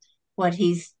heard what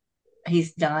he's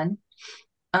done.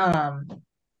 I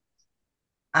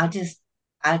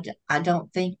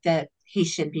don't think that he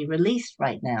should be released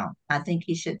right now. I think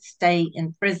he should stay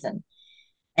in prison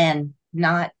and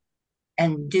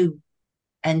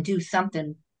do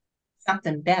something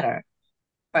better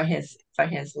for his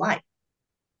life.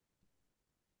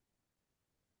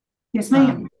 Yes,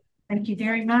 ma'am. Thank you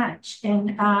very much.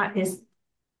 And is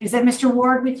that Mr.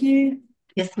 Ward with you?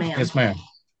 Yes, ma'am. Yes, ma'am.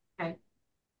 Okay.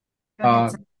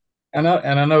 And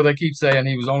I know they keep saying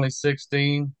he was only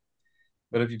 16,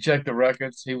 but if you check the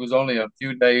records, he was only a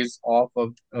few days off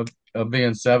of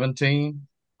being 17.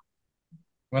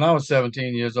 when I was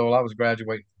 17 years old, I was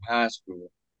graduating from high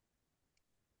school.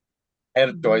 I had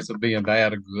a choice of being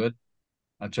bad or good.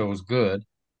 I chose good,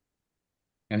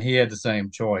 and he had the same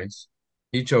choice.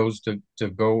 He chose to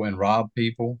go and rob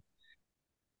people,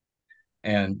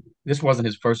 and this wasn't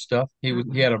his first stuff. He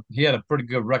had a pretty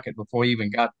good record before he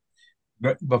even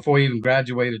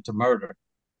graduated to murder.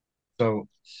 So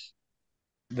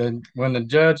then when the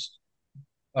judge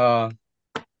uh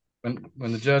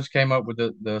when the judge came up with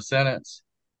the sentence,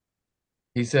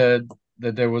 he said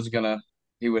that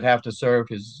he would have to serve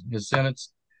his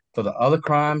sentence for the other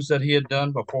crimes that he had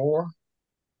done before,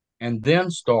 and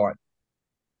then start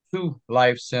two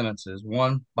life sentences,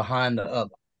 one behind the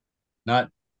other, not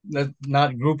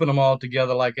not grouping them all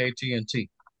together like AT&T.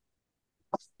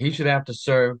 He should have to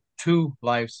serve two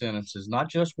life sentences, not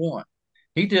just one.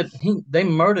 They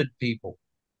murdered people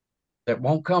that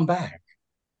won't come back.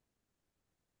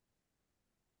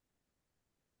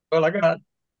 Well, I got.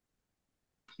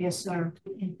 Yes, sir.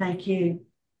 And thank you.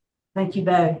 Thank you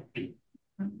both.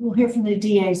 We'll hear from the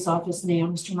DA's office now,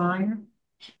 Mr. Meyer.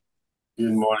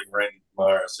 Good morning, Randy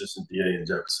Meyer, Assistant DA in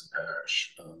Jefferson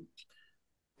Parish.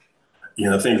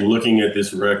 I think looking at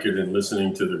this record and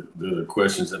listening to the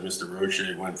questions that Mr.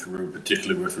 Roche went through,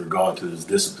 particularly with regard to his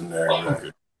disciplinary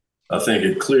record, I think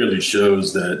it clearly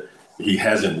shows that he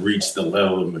hasn't reached the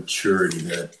level of maturity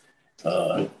that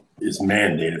is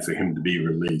mandated for him to be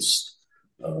released.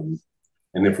 And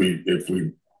if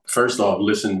we first off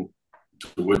listen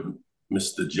to what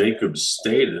Mr. Jacobs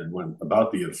stated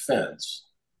about the offense,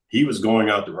 he was going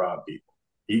out to rob people.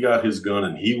 He got his gun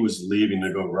and he was leaving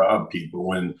to go rob people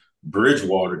when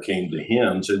Bridgewater came to him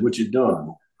and said, "What you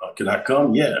doing? Can I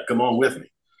come? Yeah, come on with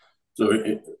me." So,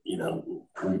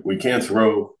 we can't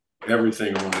throw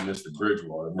everything on Mr.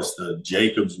 Bridgewater. Mr.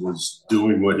 Jacobs was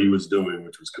doing what he was doing,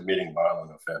 which was committing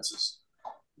violent offenses.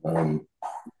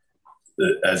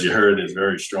 As you heard, there's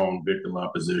very strong victim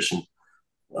opposition.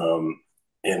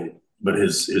 But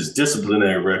his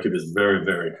disciplinary record is very,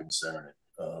 very concerning.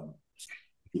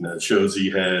 It shows he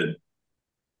had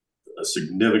a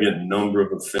significant number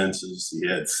of offenses. He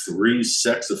had 3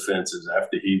 sex offenses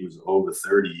after he was over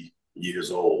 30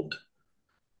 years old.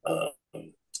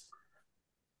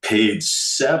 Page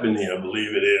 70, I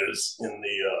believe it is,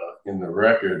 in the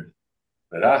record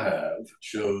that I have,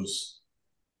 shows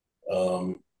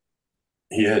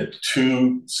he had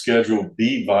 2 Schedule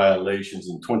B violations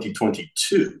in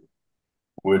 2022,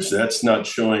 which that's not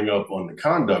showing up on the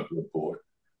conduct report.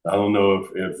 I don't know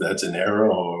if that's an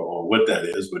error or what that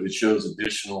is, but it shows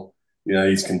additional,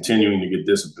 he's continuing to get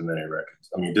disciplinary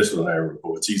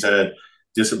reports. He's had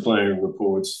disciplinary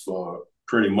reports for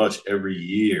pretty much every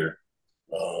year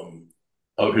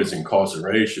of his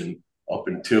incarceration up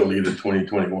until either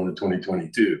 2021 or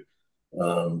 2022,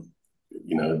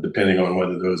 depending on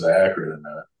whether those are accurate or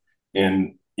not.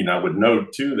 And, I would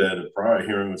note too that a prior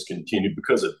hearing was continued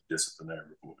because of disciplinary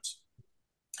reports.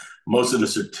 Most of the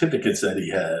certificates that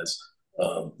he has,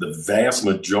 the vast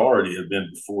majority have been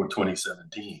before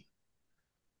 2017.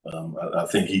 I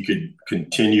think he could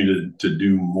continue to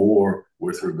do more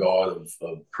with regard of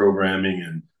programming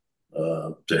and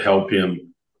to help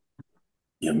him.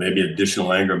 Maybe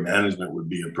additional anger management would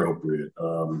be appropriate.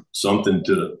 Something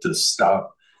to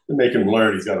stop, to make him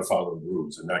learn he's got to follow the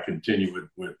rules and not continue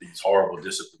with these horrible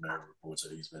disciplinary reports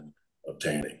that he's been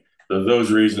obtaining. For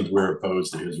those reasons, we're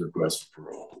opposed to his request for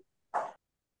parole.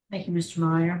 Thank you, Mr.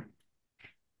 Meyer.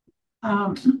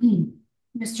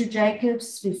 Mr.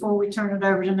 Jacobs, before we turn it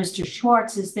over to Mr.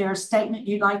 Schwartz, is there a statement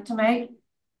you'd like to make?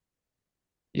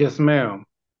 Yes, ma'am.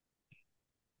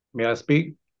 May I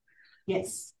speak?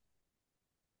 Yes.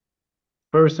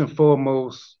 First and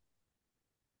foremost,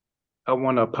 I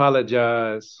want to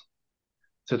apologize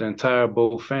to the entire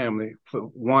Bowe family for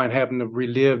having to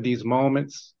relive these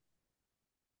moments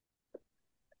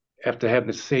after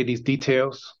having to say these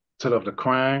details of the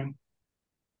crime.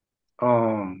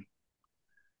 I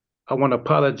want to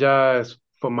apologize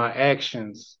for my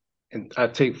actions, and I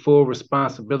take full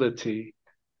responsibility.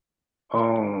 I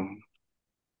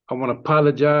want to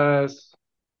apologize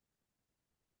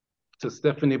to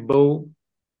Stephanie Bowe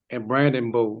and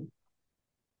Brandon Bowe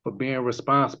for being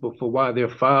responsible for why their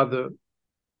father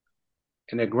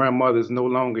and their grandmother is no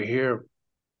longer here.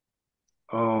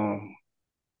 I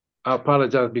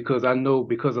apologize because I know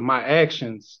because of my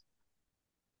actions,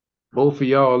 both of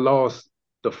y'all lost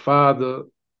the father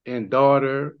and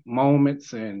daughter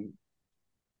moments and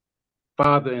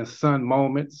father and son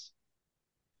moments.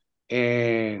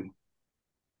 And,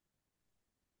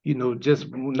 just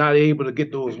not able to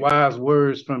get those wise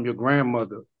words from your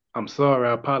grandmother. I'm sorry,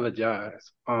 I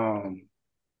apologize. I'd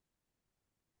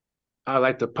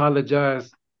like to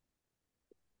apologize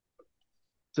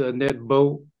to Annette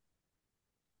Boat,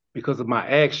 because of my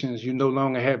actions, you no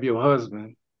longer have your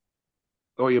husband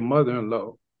or your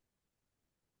mother-in-law.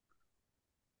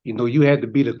 You know, you had to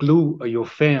be the glue of your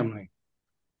family.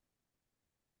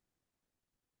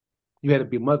 You had to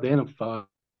be mother and a father.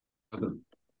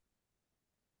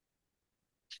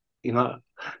 You know,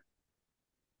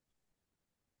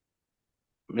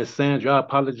 Miss Sandra, I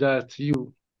apologize to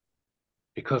you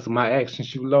because of my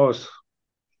actions. You lost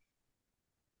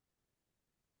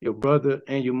your brother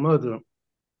and your mother.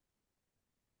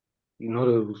 You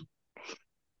know,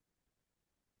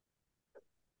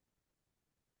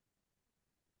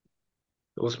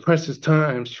 those precious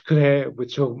times you could have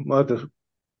with your mother,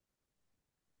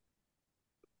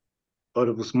 or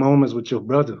those moments with your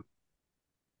brother.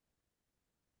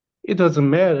 It doesn't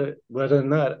matter whether or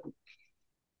not,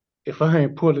 if I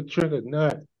ain't pulled the trigger or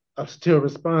not, I'm still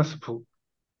responsible.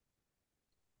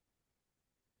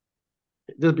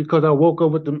 Just because I woke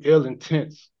up with them ill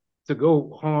intents to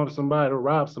go harm somebody or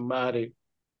rob somebody,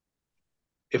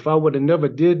 if I would have never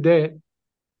did that,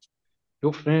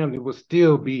 your family would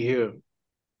still be here.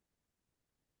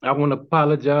 I want to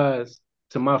apologize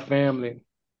to my family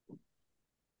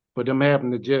for them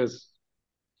having to just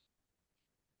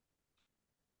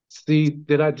see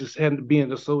that I just hadn't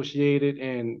been associated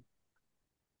and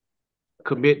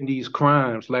committing these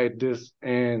crimes like this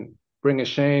and bringing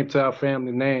shame to our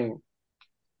family name.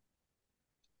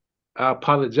 I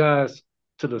apologize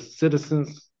to the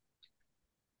citizens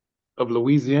of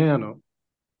Louisiana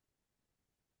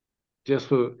just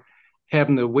for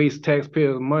having to waste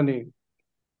taxpayers' money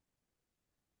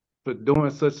for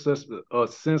doing such a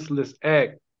senseless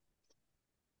act.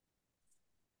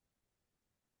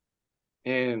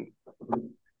 And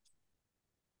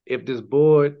if this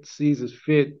board sees it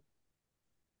fit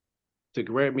to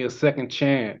grant me a second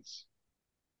chance,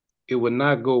 it will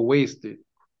not go wasted.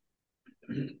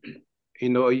 You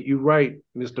know, you're right,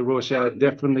 Mr. Roche. I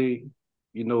definitely,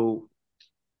 you know,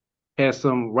 had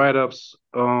some write-ups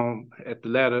at the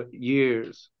latter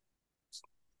years.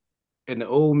 And the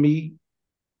old me,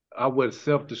 I would have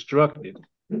self-destructed.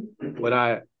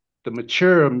 But the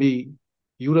mature me,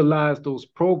 utilized those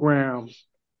programs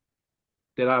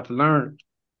that I've learned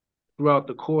throughout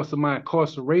the course of my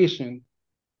incarceration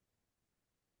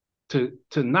to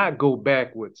not go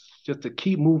backwards, just to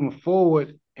keep moving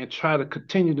forward and try to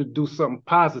continue to do something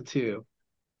positive.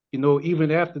 You know,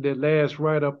 even after that last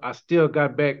write-up, I still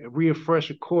got back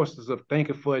refresher courses of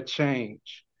thinking for a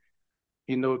change,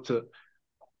 you know, to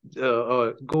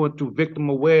going through victim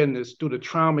awareness, through the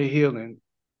trauma healing,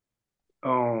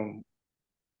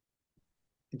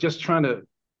 just trying to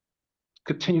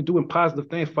continue doing positive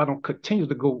things if I don't continue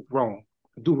to do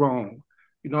wrong.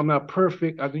 You know, I'm not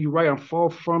perfect. You're right, I'm far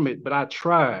from it, but I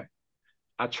try.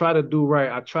 I try to do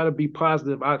right. I try to be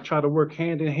positive. I try to work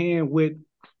hand in hand with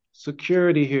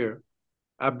security here.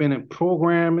 I've been in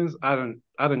programming. I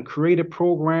done created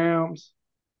programs.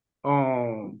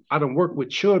 I done worked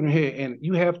with children here, and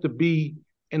you have to be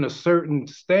in a certain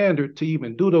standard to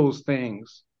even do those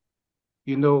things.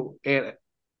 You know, and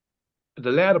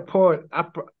the latter part,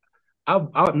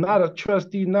 I'm not a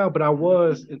trustee now, but I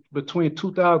was between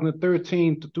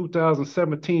 2013 to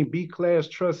 2017 B-class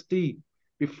trustee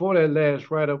before that last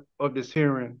write-up of this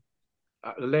hearing,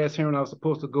 the last hearing I was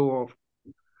supposed to go off,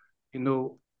 you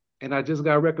know, and I just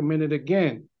got recommended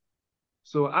again.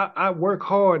 So I work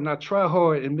hard and I try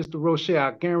hard, and Mr. Roche,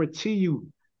 I guarantee you,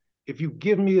 if you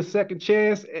give me a second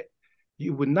chance,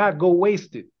 you would not go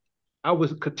wasted. I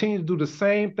would continue to do the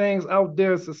same things out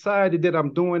there in society that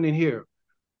I'm doing in here,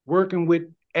 working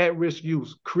with at-risk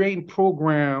youth, creating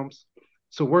programs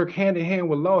to work hand in hand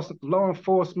with law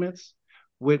enforcement,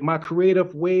 with my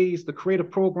creative ways, the creative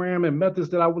program and methods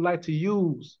that I would like to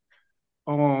use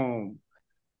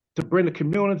to bring the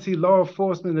community, law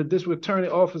enforcement, and the district attorney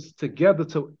office together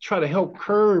to try to help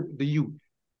curb the youth,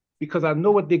 because I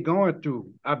know what they're going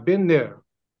through. I've been there.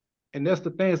 And that's the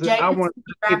things that Jacobs, I want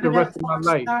to take the rest of my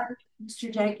life.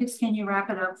 Mr. Jacobs, can you wrap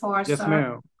it up for us, yes, sir?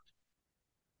 Ma'am.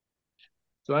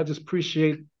 So I just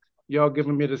appreciate y'all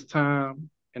giving me this time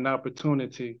and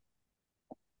opportunity.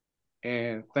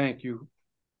 And thank you.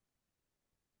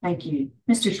 Thank you.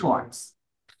 Mr. Schwartz.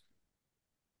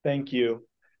 Thank you.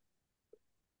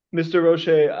 Mr.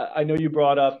 Roche, I know you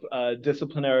brought up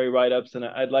disciplinary write-ups, and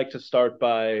I'd like to start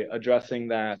by addressing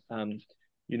that.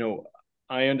 You know,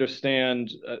 I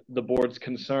understand the board's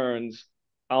concerns.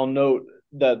 I'll note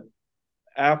that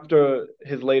after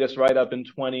his latest write-up in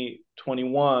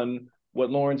 2021, what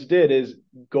Lawrence did is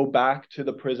go back to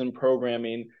the prison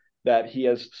programming that he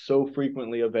has so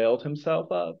frequently availed himself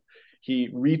of. He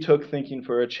retook Thinking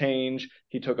for a Change.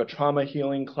 He took a trauma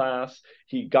healing class.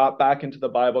 He got back into the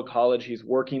Bible college. He's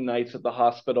working nights at the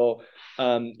hospital.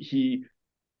 He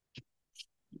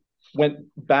went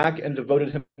back and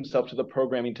devoted himself to the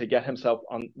programming to get himself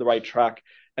on the right track.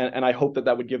 And I hope that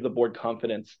that would give the board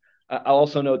confidence. I'll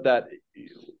also note that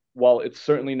while it's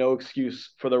certainly no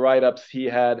excuse for the write-ups, he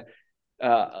had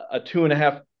a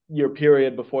 2.5-year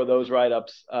period before those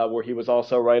write-ups where he was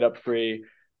also write-up free.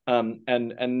 And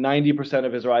 90%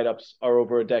 of his write-ups are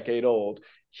over a decade old.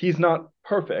 He's not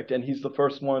perfect, and he's the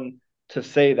first one to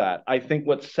say that. I think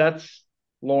what sets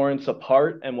Lawrence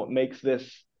apart and what makes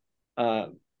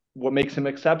him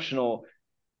exceptional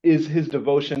is his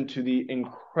devotion to the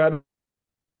incredible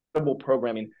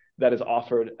programming that is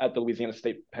offered at the Louisiana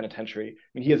State Penitentiary. I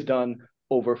mean, he has done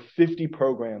over 50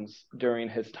 programs during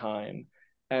his time.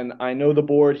 And I know the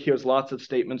board hears lots of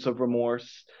statements of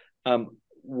remorse.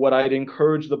 What I'd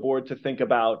encourage the board to think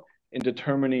about in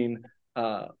determining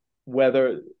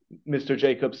whether Mr.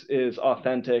 Jacobs is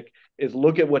authentic is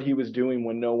look at what he was doing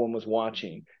when no one was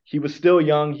watching. He was still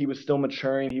young, he was still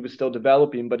maturing, he was still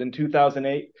developing, but in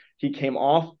 2008, he came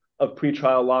off of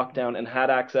pretrial lockdown and had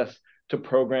access to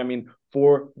programming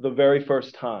for the very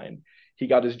first time. He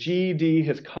got his GED,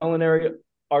 his culinary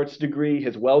arts degree,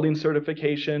 his welding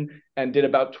certification, and did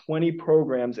about 20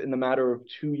 programs in the matter of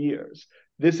 2 years.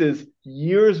 This is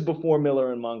years before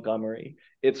Miller and Montgomery.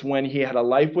 It's when he had a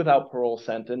life without parole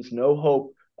sentence, no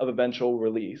hope of eventual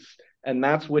release. And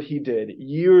that's what he did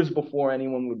years before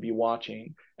anyone would be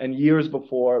watching and years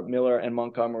before Miller and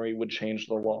Montgomery would change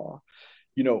the law.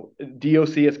 You know,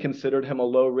 DOC has considered him a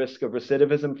low risk of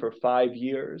recidivism for 5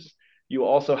 years. You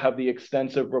also have the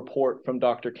extensive report from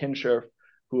Dr. Kinshirf,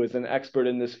 who is an expert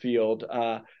in this field,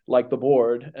 like the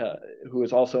board, who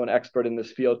is also an expert in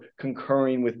this field,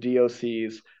 concurring with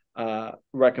DOC's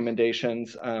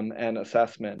recommendations and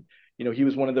assessment. You know, he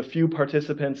was one of the few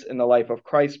participants in the Life of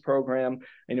Christ program.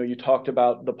 I know you talked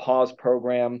about the Pause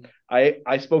program.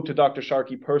 I spoke to Dr.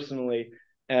 Sharkey personally,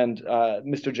 and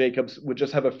Mr. Jacobs would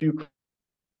just have a few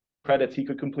credits he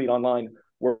could complete online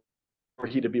were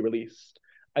he to be released.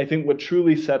 I think what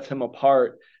truly sets him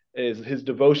apart is his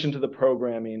devotion to the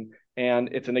programming, and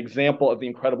it's an example of the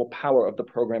incredible power of the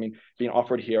programming being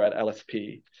offered here at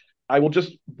LSP. I will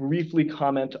just briefly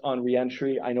comment on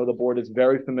reentry. I know the board is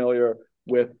very familiar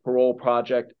with Parole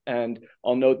Project, and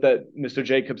I'll note that Mr.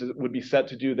 Jacobs would be set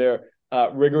to do their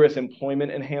rigorous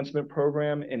employment enhancement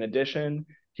program. In addition,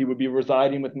 he would be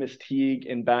residing with Ms. Teague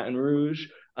in Baton Rouge.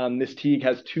 Ms. Teague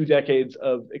has 2 decades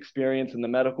of experience in the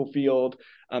medical field.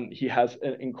 He has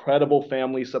an incredible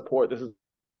family support. This is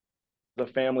the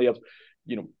family of,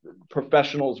 you know,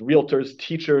 professionals, realtors,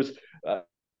 teachers,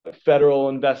 federal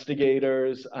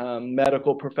investigators,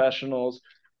 medical professionals,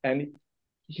 and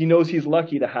he knows he's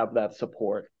lucky to have that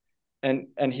support.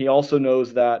 And he also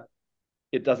knows that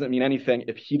it doesn't mean anything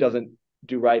if he doesn't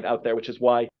do right out there, which is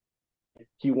why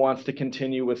he wants to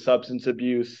continue with substance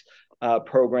abuse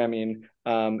programming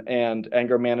and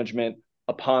anger management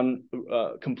upon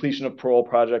completion of Parole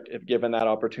Project, if given that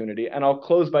opportunity. And I'll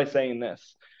close by saying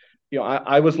this. You know,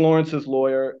 I was Lawrence's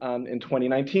lawyer in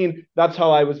 2019. That's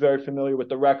how I was very familiar with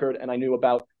the record, and I knew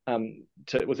about,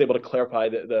 was able to clarify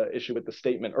the issue with the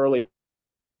statement earlier.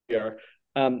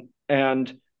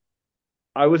 And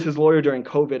I was his lawyer during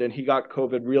COVID, and he got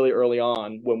COVID really early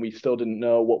on when we still didn't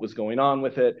know what was going on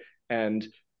with it and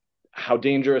how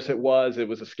dangerous it was. It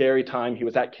was a scary time. He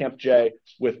was at Camp J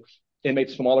with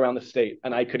inmates from all around the state,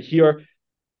 and I could hear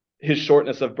his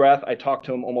shortness of breath. I talked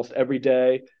to him almost every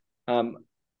day.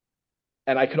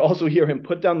 And I could also hear him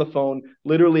put down the phone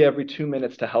literally every 2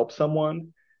 minutes to help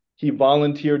someone. He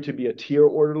volunteered to be a tier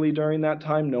orderly during that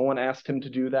time. No one asked him to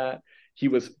do that. He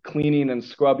was cleaning and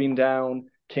scrubbing down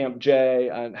Camp J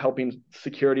and helping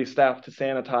security staff to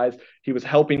sanitize. He was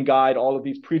helping guide all of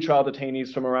these pretrial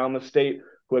detainees from around the state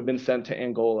who had been sent to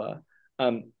Angola.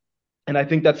 And I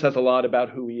think that says a lot about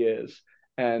who he is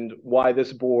and why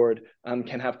this board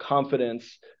can have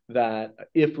confidence that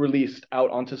if released out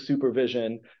onto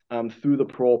supervision through the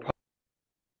Parole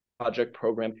Project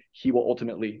program, he will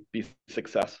ultimately be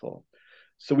successful.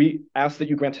 So we ask that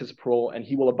you grant his parole, and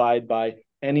he will abide by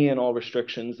any and all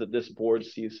restrictions that this board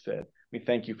sees fit. We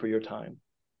thank you for your time.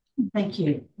 Thank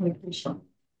you. We appreciate it.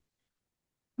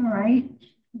 All right.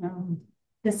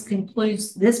 This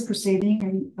concludes this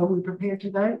proceeding. Are we prepared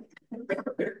to vote?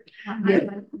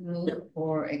 Move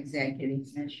for executive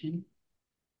session.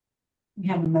 We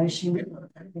have a motion for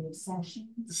executive session.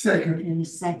 Second. And a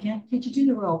second. Could you do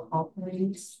the roll call,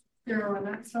 please? Sarah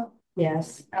Alexa.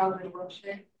 Yes. Alvin Roche.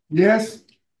 Yes.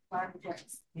 Mark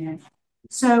Jackson. Yes.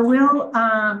 So we'll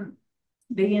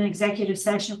be in executive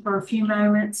session for a few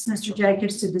moments, Mr.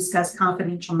 Jacobs, to discuss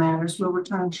confidential matters. We'll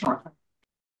return shortly.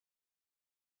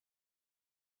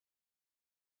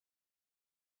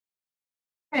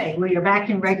 Okay, we are back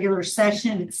in regular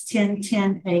session. It's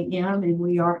 10:10 a.m. and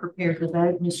we are prepared to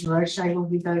vote. Mr. Roche will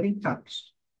be voting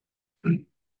first.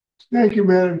 Thank you,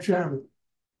 Madam Chairman.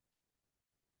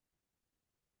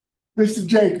 Mr.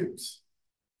 Jacobs,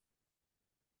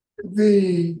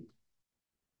 the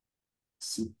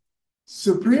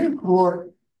Supreme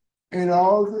Court and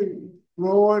all the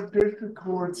lower district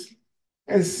courts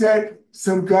has set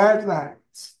some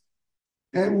guidelines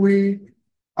that we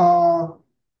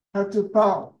have to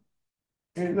follow.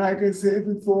 And like I said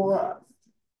before,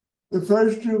 the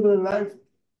first juvenile life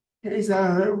case I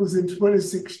heard was in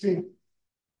 2016.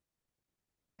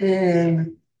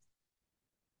 And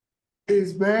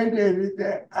it's mandated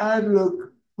that I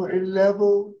look for a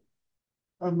level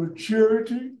of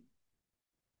maturity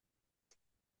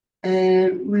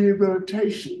and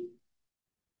rehabilitation.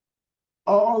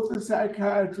 All the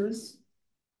psychiatrists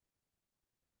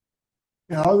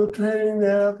and all the training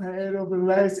that I've had over the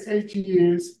last 8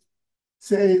 years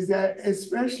says that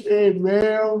especially a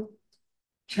male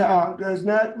child does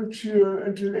not mature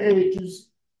until the ages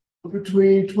of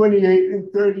between 28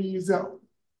 and 30 years old.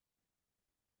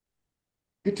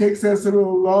 It takes us a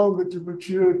little longer to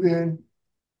mature than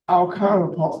our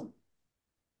counterpart.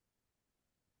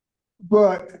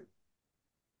 But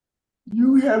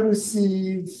you have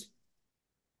received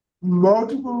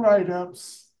multiple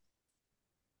write-ups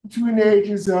between the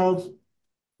ages of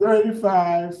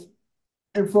 35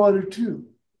 and 42.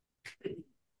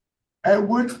 At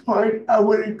which point I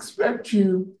would expect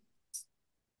you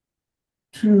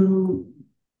to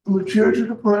mature to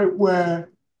the point where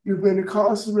you've been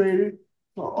incarcerated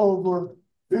for over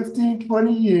 15,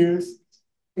 20 years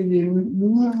and you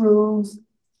knew the rules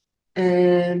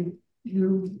and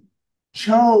you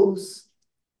chose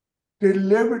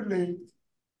deliberately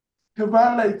to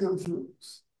violate those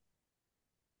rules.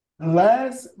 The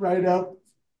last write-up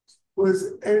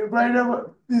was a write-up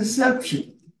of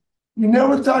deception. You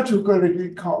never thought you were going to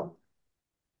get caught.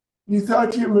 You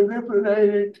thought you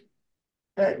manipulated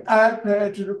that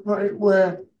iPad to the point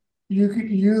where you could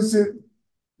use it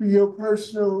for your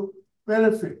personal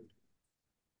benefit.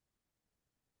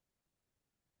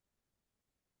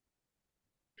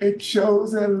 It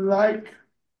shows a lack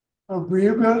of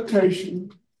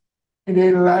rehabilitation and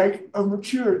a lack of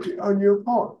maturity on your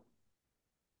part.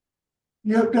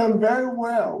 You have done very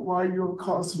well while you're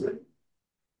incarcerated.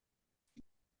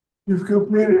 You've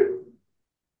completed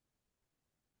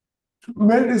a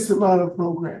tremendous amount of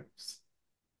programs.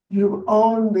 You're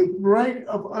on the brink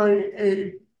of earning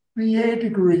a BA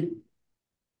degree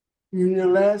in your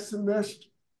last semester,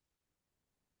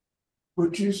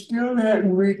 but you still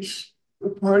hadn't reached the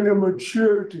point of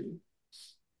maturity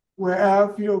where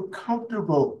I feel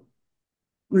comfortable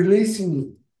releasing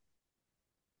you.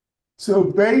 So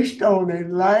based on a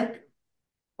lack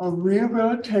of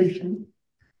rehabilitation,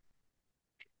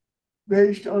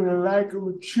 based on a lack of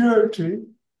maturity,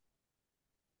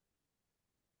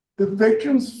 the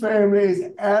victim's family is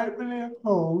adamantly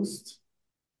opposed,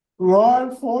 law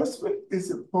enforcement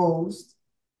is opposed,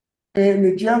 and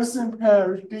the Jefferson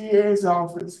Parish DA's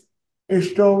office is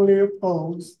strongly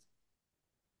opposed.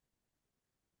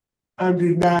 I'm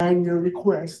denying your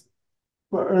request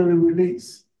for early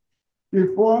release.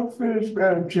 Before I finish,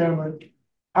 Madam Chairman,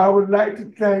 I would like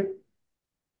to thank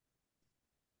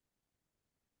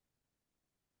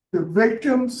the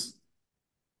victims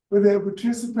for their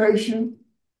participation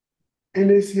in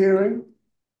this hearing,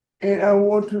 and I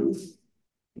want to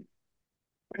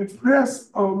impress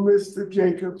on Mr.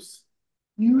 Jacobs,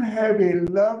 you have a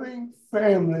loving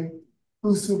family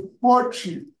who supports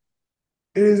you.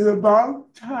 It is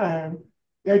about time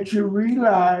that you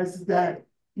realize that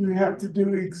you have to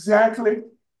do exactly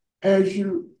as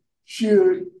you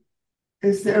should.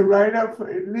 Instead, write up for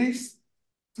at least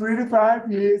 3 to 5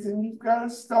 years, and you've got to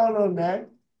start on that.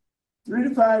 3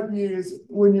 to 5 years,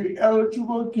 when you're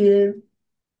eligible again,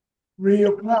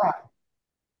 reapply.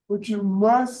 But you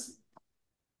must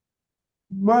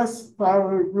follow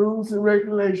the rules and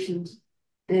regulations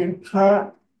and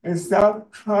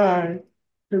stop trying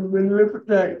to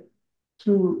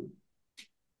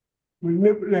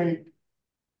manipulate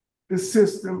the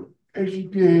system as you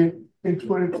did in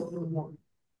 2021.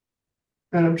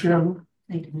 Madam Chairman.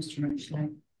 Thank you, Mr. Roche.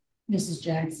 Mrs.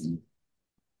 Jackson.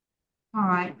 All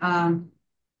right,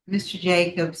 Mr.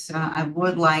 Jacobs, I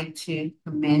would like to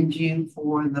commend you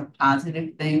for the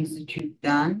positive things that you've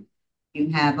done. You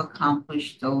have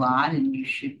accomplished a lot and you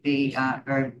should be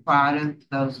very proud of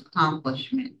those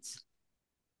accomplishments.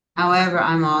 However,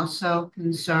 I'm also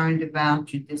concerned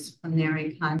about your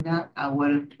disciplinary conduct. I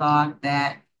would have thought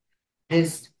that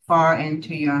this far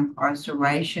into your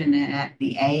incarceration and at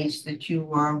the age that you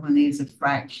were when these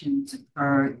infractions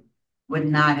occurred would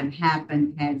not have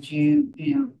happened had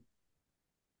you,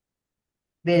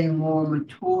 been more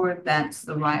mature, if that's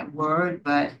the right word,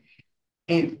 but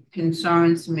it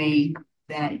concerns me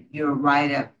that your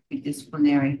write-up, your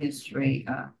disciplinary history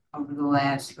over the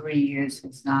last 3 years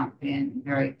has not been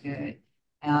very good.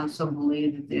 I also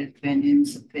believe that there's been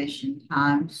insufficient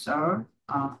time served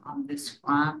on this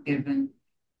crime, given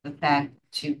the fact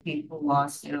that 2 people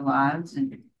lost their lives,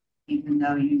 and even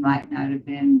though you might not have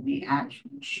been the actual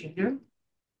shooter,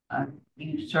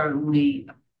 you certainly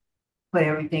put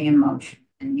everything in motion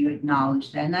and you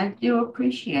acknowledge that. And I do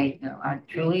appreciate, though, I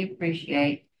truly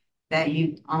appreciate that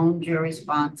you owned your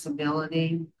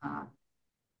responsibility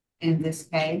in this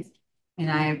case.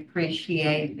 And I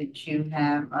appreciate that you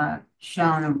have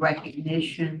shown a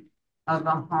recognition of the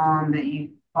harm that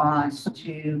you caused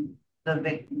to the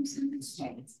victims in this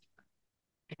case.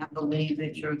 I believe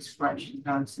that your expressions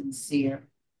are sincere.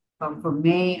 But for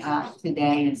me,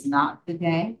 today is not the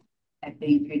day. I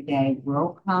think your day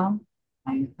will come.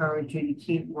 I encourage you to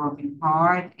keep working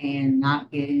hard and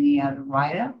not get any other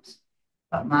write-ups.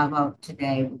 But my vote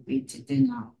today would be to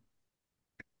deny.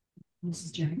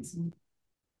 Mrs. Jackson.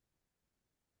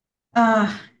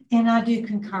 And I do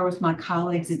concur with my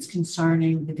colleagues. It's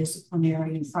concerning the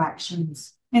disciplinary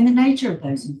infractions and the nature of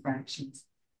those infractions.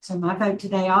 So my vote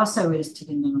today also is to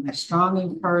deny. Strong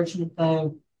encouragement,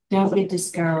 though. Don't get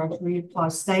discouraged.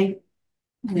 Reapply. Stay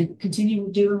and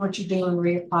continue doing what you're doing.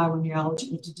 Reapply when you're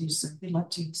eligible to do so. Good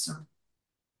luck to you, sir.